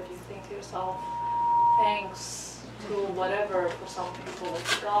all, but you think to yourself, thanks to whatever. For some people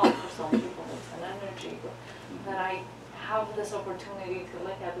it's God, for some people it's an energy. That I have this opportunity to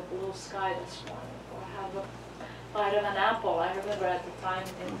look at the blue sky this morning, or have a bite of an apple. I remember at the time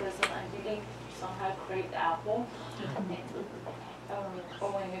in prison, I really somehow craved apple. Or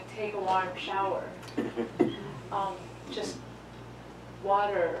when you take a warm shower, just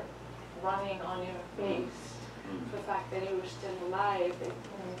water running on your face. The fact that you were still alive, it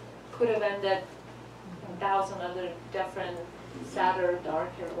could have ended in 1,000 other different, sadder,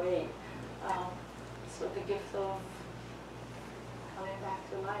 darker ways. So the gift of coming back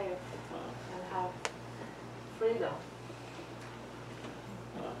to life and have freedom.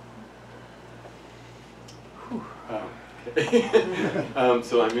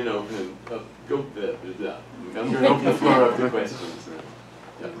 So I'm going to open it up. I'm going to open the floor up to questions.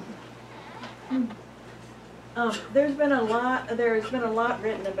 There's been a lot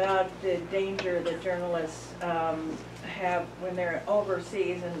written about the danger that journalists have when they're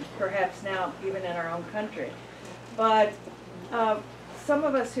overseas, and perhaps now even in our own country. But some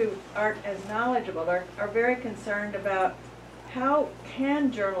of us who aren't as knowledgeable are very concerned about how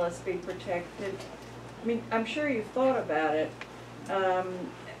can journalists be protected. I mean, I'm sure you've thought about it,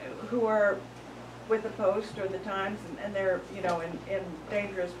 who are with the Post or the Times, and they're, you know, in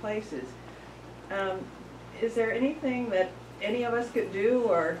dangerous places. Is there anything that any of us could do,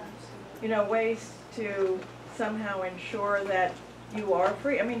 or, you know, ways to somehow ensure that you are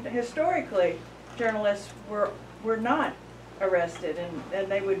free? I mean, historically, journalists were not arrested, and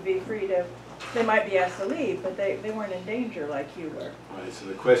they would be free to, they might be asked to leave, but they weren't in danger like you were. Right, so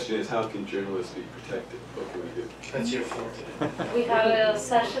the question is, how can journalists be protected? What can we do? That's your fault. We had a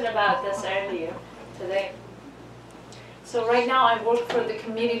session about this earlier today. So right now I work for the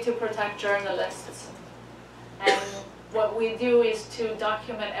Committee to Protect Journalists. And what we do is to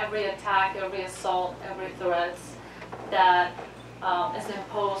document every attack, every assault, every threat that is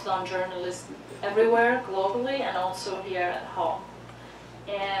imposed on journalists everywhere, globally, and also here at home.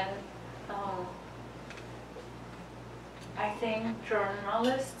 And I think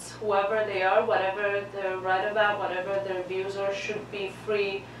journalists, whoever they are, whatever they write about, whatever their views are, should be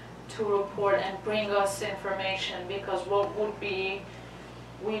free to report and bring us information, because what would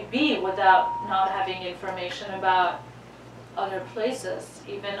we'd be without not having information about other places,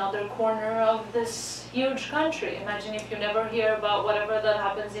 even other corner of this huge country. Imagine if you never hear about whatever that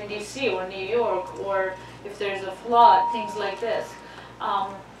happens in DC or New York, or if there's a flood, things like this.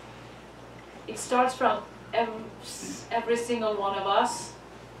 It starts from every single one of us.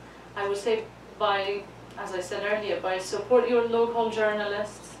 I would say by, as I said earlier, by support your local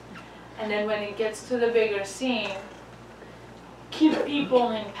journalists, and then when it gets to the bigger scene, keep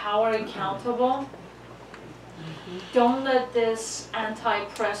people in power accountable. Don't let this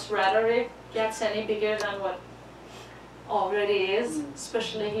anti-press rhetoric get any bigger than what already is,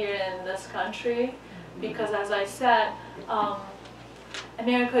 especially here in this country, because as I said,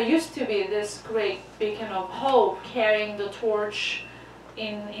 America used to be this great beacon of hope, carrying the torch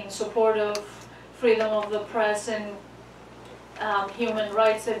in support of freedom of the press and human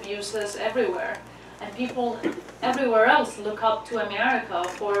rights abuses everywhere. And people everywhere else look up to America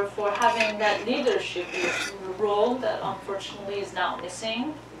for having that leadership role that unfortunately is now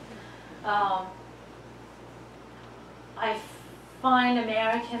missing. I find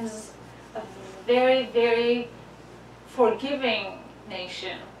Americans a very, very forgiving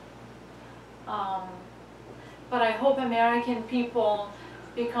nation. But I hope American people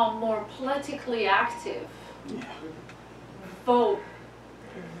become more politically active. Vote.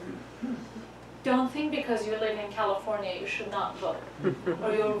 Don't think because you live in California you should not vote,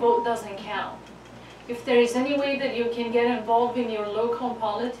 or your vote doesn't count. If there is any way that you can get involved in your local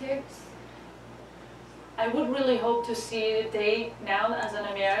politics, I would really hope to see a day now as an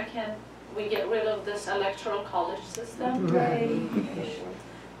American we get rid of this electoral college system.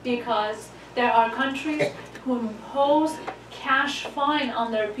 Because there are countries who impose cash fine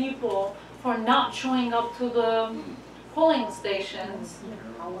on their people for not showing up to the polling stations.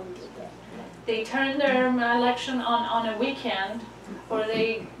 They turn their election on a weekend, or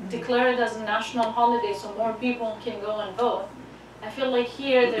they declare it as a national holiday so more people can go and vote. I feel like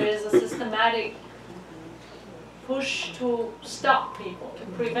here there is a systematic push to stop people, to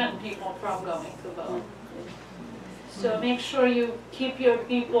prevent people from going to vote. So make sure you keep your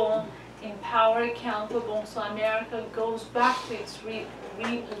people in power accountable so America goes back to its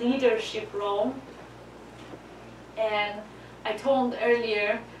leadership role. And I told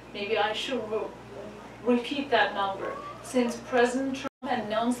earlier, maybe I should repeat that number. Since President Trump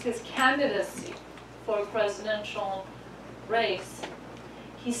announced his candidacy for presidential race,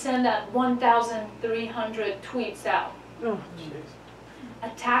 he sent out 1,300 tweets out,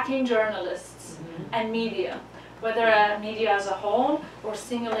 attacking journalists and media, whether media as a whole or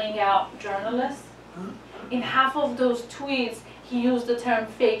singling out journalists. In half of those tweets, he used the term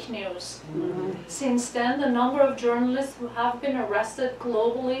fake news. Since then, the number of journalists who have been arrested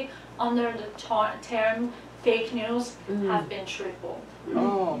globally under the term fake news have been tripled.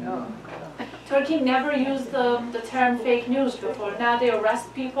 Turkey never used the term fake news before. Now they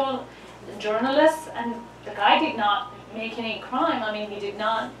arrest people, journalists, and the guy did not make any crime. I mean, he did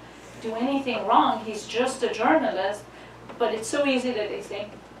not do anything wrong. He's just a journalist. But it's so easy that they say,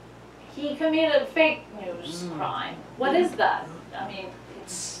 he committed a fake news crime. What is that? I mean,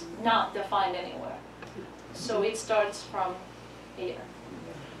 it's not defined anywhere. So it starts from here.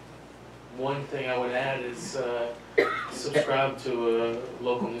 One thing I would add is subscribe to a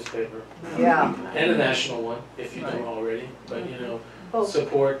local newspaper. Yeah. And a national one, if you don't already. But, you know,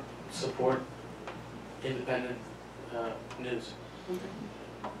 support independent news.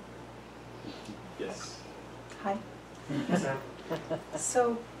 Yes. Hi. Sam?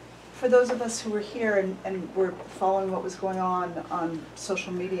 So, for those of us who were here and were following what was going on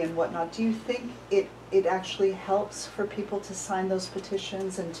social media and whatnot, do you think it actually helps for people to sign those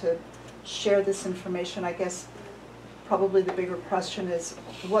petitions and to share this information? I guess probably the bigger question is,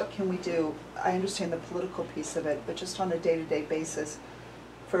 what can we do? I understand the political piece of it, but just on a day-to-day basis,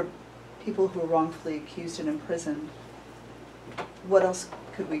 for people who are wrongfully accused and imprisoned, what else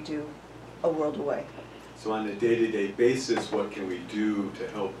could we do a world away? So on a day-to-day basis, what can we do to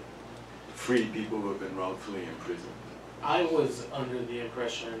help free people who have been wrongfully imprisoned? I was under the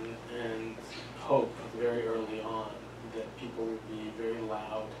impression and hope very early on that people would be very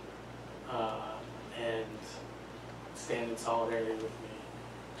loud and stand in solidarity with me,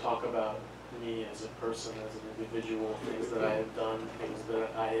 talk about me as a person, as an individual, things that I had done, things that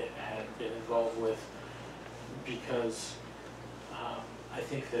I had been involved with, because I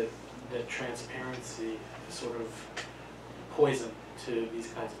think that transparency is sort of poison to these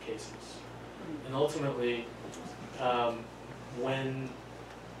kinds of cases. And ultimately, when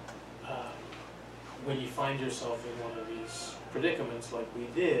you find yourself in one of these predicaments like we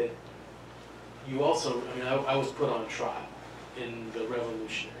did, you also, I mean, I was put on trial in the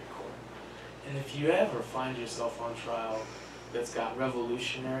Revolutionary Court. And if you ever find yourself on trial that's got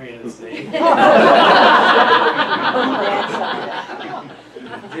revolutionary in its name,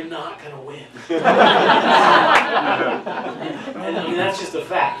 you're not going to win. And I mean, that's just a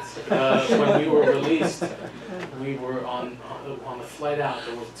fact. When we were released, we were on the flight out.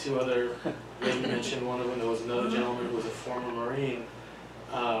 There were two other, as you mentioned, one of them, there was another gentleman who was a former Marine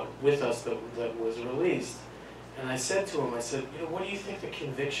with us that was released. And I said to him, I said, you know, what do you think the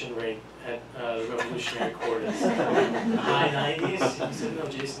conviction rate at the Revolutionary Court is? High 90s? He said, no,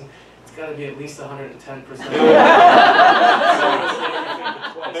 Jason, it's got to be at least 110%.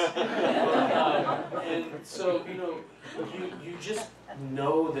 And so, you know, you just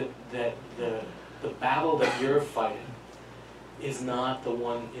know that the battle that you're fighting is not the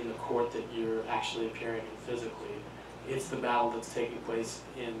one in the court that you're actually appearing in physically. It's the battle that's taking place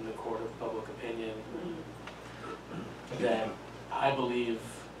in the court of public opinion that I believe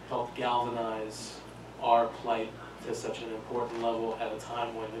helped galvanize our plight to such an important level at a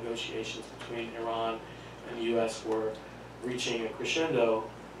time when negotiations between Iran and the U.S. were reaching a crescendo.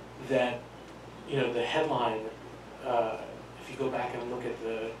 That, you know, the headline, if you go back and look at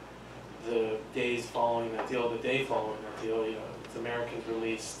the days following that deal, the day following that deal, you know, it's Americans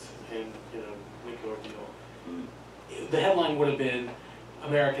released in, you know, nuclear deal. The headline would have been,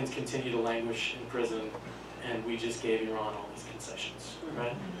 Americans continue to languish in prison, and we just gave Iran all these concessions,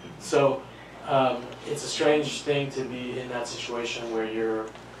 right? So it's a strange thing to be in that situation where you're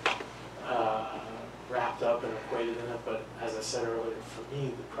wrapped up and equated in it, but as I said earlier, for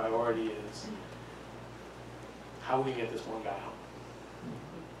me, the priority is how we can get this one guy home.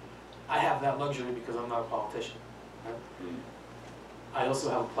 I have that luxury because I'm not a politician, right? I also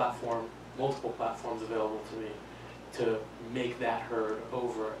have a platform, multiple platforms available to me to make that heard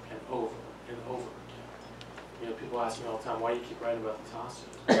over and over and over again. You know, people ask me all the time, why do you keep writing about these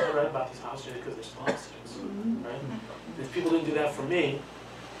hostages? I don't write about these hostages because they're hostages, right? If people didn't do that for me,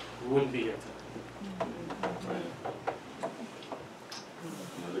 we wouldn't be here today.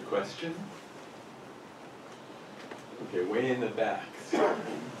 Another question? Okay, way in the back.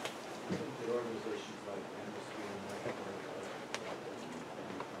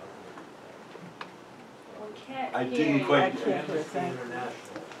 I didn't quite. Amnesty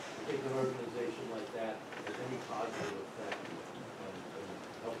International, take an organization like that, has any positive effect in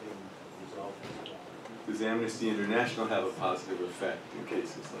helping resolve this problem? Does Amnesty International have a positive effect in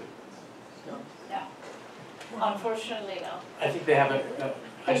cases like this? No. Unfortunately, no. I think they have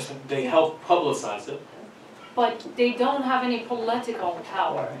they help publicize it. But they don't have any political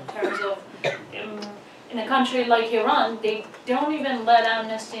power in terms of, in a country like Iran, they don't even let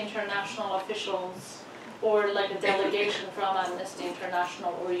Amnesty International officials or like a delegation from Amnesty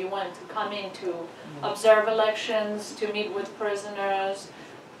International or UN to come in to observe elections, to meet with prisoners.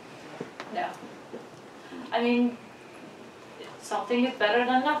 No. I mean, something is better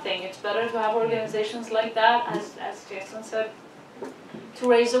than nothing. It's better to have organizations like that, as Jason said, to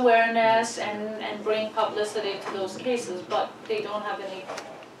raise awareness and bring publicity to those cases, but they don't have any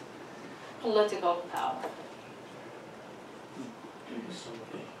political power.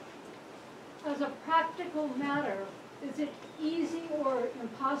 As a practical matter, is it easy or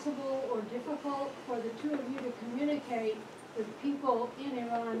impossible or difficult for the two of you to communicate with people in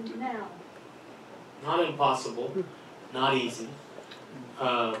Iran now? Not impossible, not easy,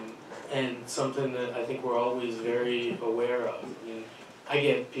 and something that I think we're always very aware of. I mean, I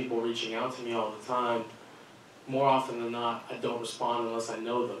get people reaching out to me all the time. More often than not, I don't respond unless I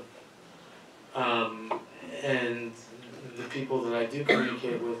know them. And the people that I do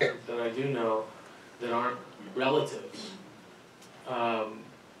communicate with, that I do know, that aren't relatives,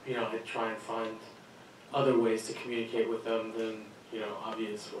 you know, I try and find other ways to communicate with them than, you know,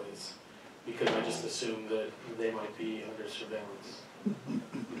 obvious ways, because I just assume that they might be under surveillance.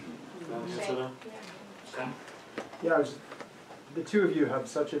 Does that answer that? Okay. Yeah, the two of you have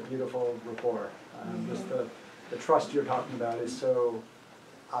such a beautiful rapport. Just the trust you're talking about is so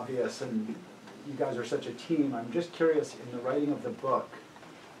obvious, and you guys are such a team. I'm just curious, in the writing of the book,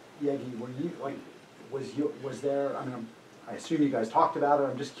 Yegi, were you like, was there? I mean, I assume you guys talked about it.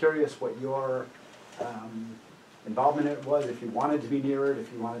 I'm just curious what your involvement in it was. If you wanted to be near it,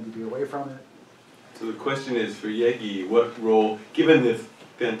 if you wanted to be away from it. So the question is for Yegi, what role, given the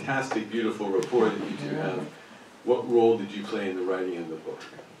fantastic, beautiful rapport that you two have, what role did you play in the writing of the book?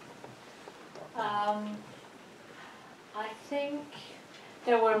 I think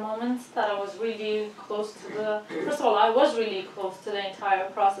there were moments that I was really close to the, first of all, I was really close to the entire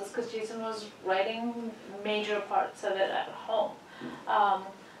process because Jason was writing major parts of it at home.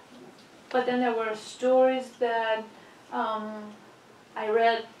 But then there were stories that I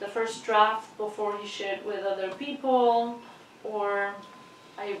read the first draft before he shared with other people, or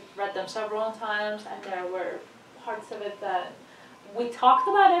I read them several times, and there were parts of it that we talked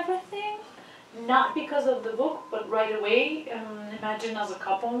about everything, not because of the book, but right away. Imagine as a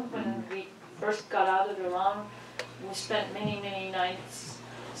couple, when we first got out of Iran, we spent many, many nights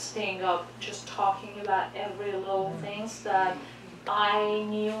staying up just talking about every little things that I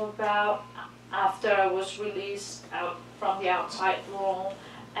knew about after I was released out from the outside world,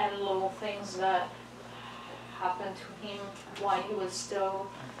 and little things that happened to him while he was still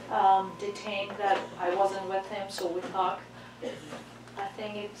detained that I wasn't with him, so we talked. I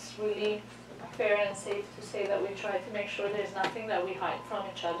think it's really fair and safe to say that we try to make sure there's nothing that we hide from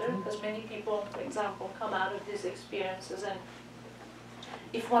each other, because many people, for example, come out of these experiences, and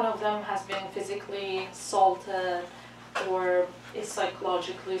if one of them has been physically assaulted or is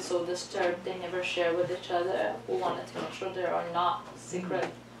psychologically so disturbed they never share with each other, we wanted to make sure there are not secret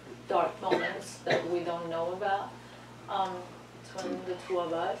dark moments that we don't know about between the two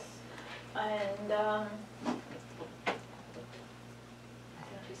of us. And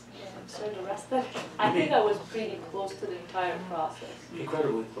so the rest of it, I think I was pretty close to the entire process.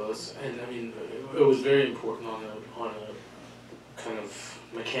 Incredibly close, and I mean, it was very important on a kind of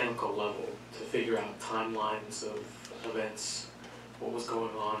mechanical level to figure out timelines of events, what was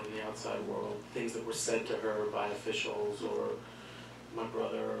going on in the outside world, things that were said to her by officials or my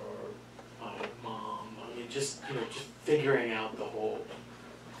brother or my mom. I mean, just figuring out the whole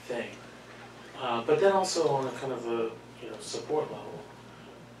thing. But then also on a kind of a support level.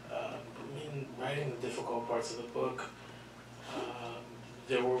 I mean, writing the difficult parts of the book,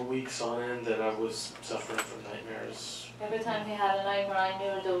 there were weeks on end that I was suffering from nightmares. Every time he had a nightmare, I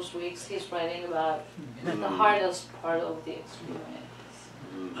knew those weeks he's writing about the hardest part of the experience.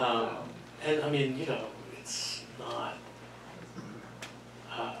 And I mean, it's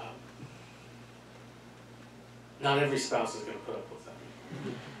not every spouse is going to put up with that.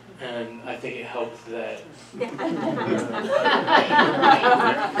 And I think it helped that.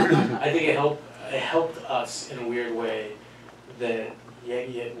 I think it helped us in a weird way that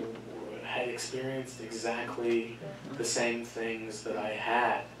Yegi had experienced exactly the same things that I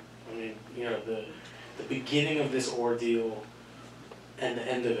had. I mean, the beginning of this ordeal and the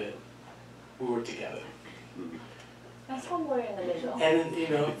end of it, we were together. And somewhere in the middle. And you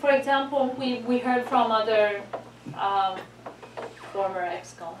know, For example, we heard from other former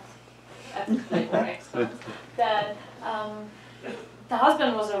ex-cons, that the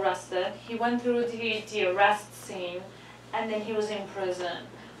husband was arrested. He went through the arrest scene, and then he was in prison.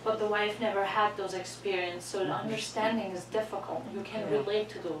 But the wife never had those experiences, so the understanding is difficult. You can relate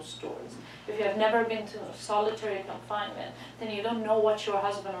to those stories. If you have never been to solitary confinement, then you don't know what your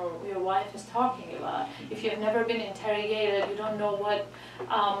husband or your wife is talking about. If you have never been interrogated, you don't know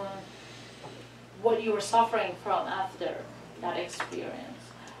what you were suffering from after that experience.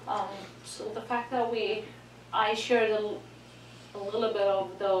 So the fact that I shared a little bit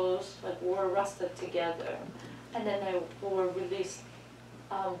of those, like we were arrested together, and then they were released.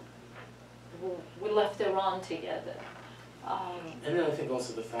 We left Iran together. and then I think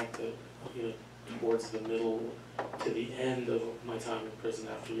also the fact that, you know, towards the middle to the end of my time in prison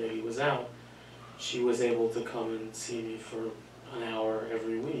after Yegi was out, she was able to come and see me for an hour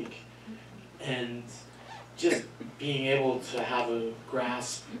every week. And just being able to have a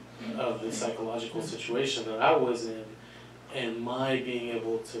grasp of the psychological situation that I was in, and my being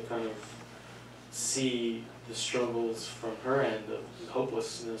able to kind of see the struggles from her end of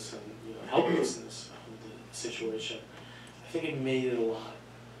hopelessness and, you know, helplessness of the situation, I think it made it a lot.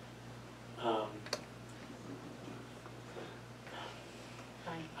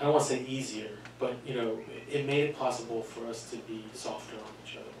 I don't want to say easier, but you know, it made it possible for us to be softer on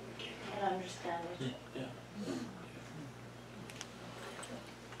each other when we came out. And understand it. Yeah.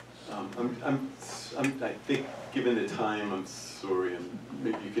 I think, given the time, I'm sorry,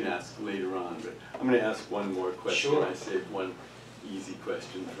 maybe you can ask later on, but I'm going to ask one more question. Sure. I saved one easy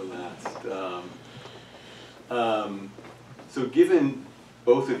question for last. So given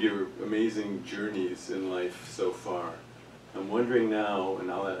both of your amazing journeys in life so far, I'm wondering now, and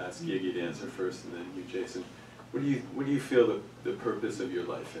I'll ask Yegi to answer first, and then you, Jason, what do you feel the purpose of your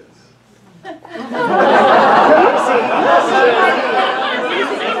life is?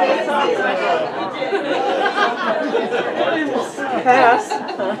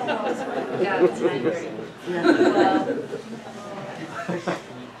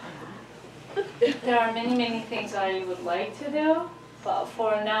 There are many, many things I would like to do, but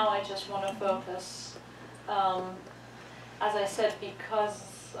for now I just want to focus, as I said,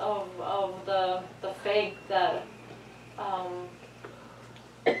 because of the fate that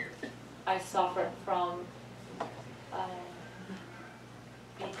I suffered from,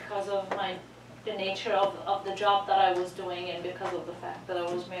 because of the nature of the job that I was doing, and because of the fact that I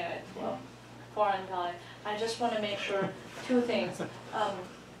was married to a foreign guy. I just want to make sure two things.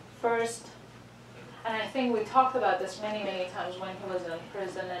 First, and I think we talked about this many, many times when he was in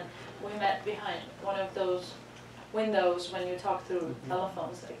prison, and we met behind one of those windows when you talk through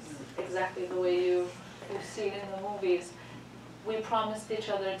telephones, exactly the way you see it in the movies. We promised each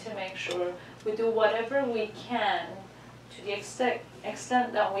other to make sure we do whatever we can, to the extent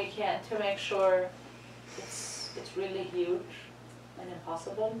that we can, to make sure it's really huge and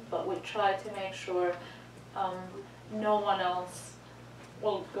impossible, but we try to make sure no one else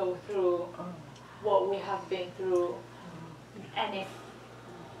will go through what we have been through. And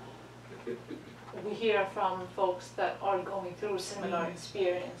if we hear from folks that are going through similar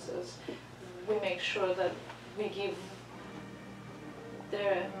experiences, we make sure that we give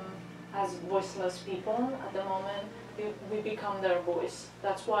them, as voiceless people at the moment, we become their voice.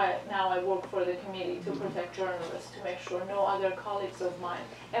 That's why now I work for the committee to protect journalists, to make sure no other colleagues of mine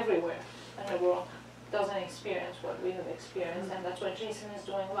everywhere in the world doesn't experience what we have experienced. And that's what Jason is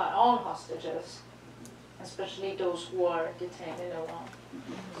doing about all hostages, especially those who are detained in Iran.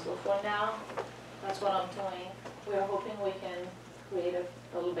 So for now, that's what I'm doing. We're hoping we can create a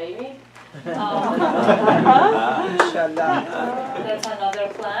little baby. That's another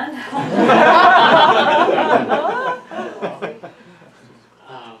plan.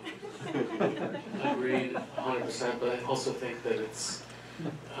 Agreed 100%, but I also think that it's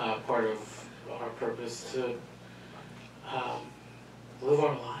part of our purpose to live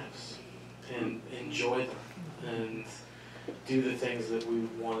our lives and enjoy them and do the things that we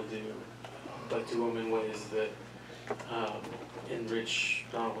want to do, but do them in ways that enrich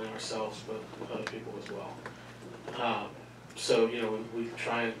not only ourselves but other people as well. So, you know, we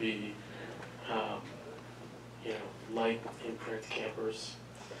try and be, you know, light imprint campers.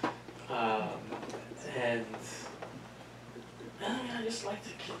 And I mean, I just like to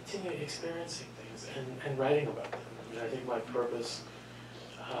continue experiencing things and writing about them. I mean, I think my purpose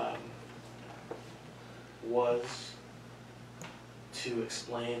was to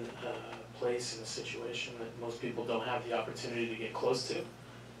explain a place and a situation that most people don't have the opportunity to get close to,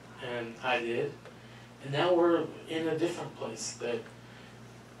 and I did. And now we're in a different place that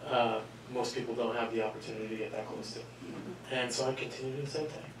most people don't have the opportunity to get that close to. And so I continue to do the same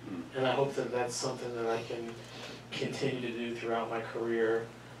thing. And I hope that that's something that I can continue to do throughout my career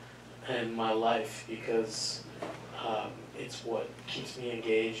and my life, because it's what keeps me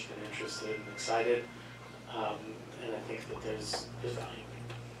engaged and interested and excited. And I think that there's value.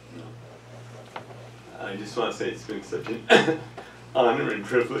 I just want to say it's been such an honor and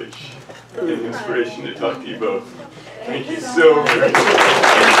privilege and inspiration to talk to you both. Thank you so very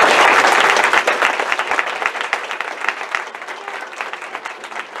much.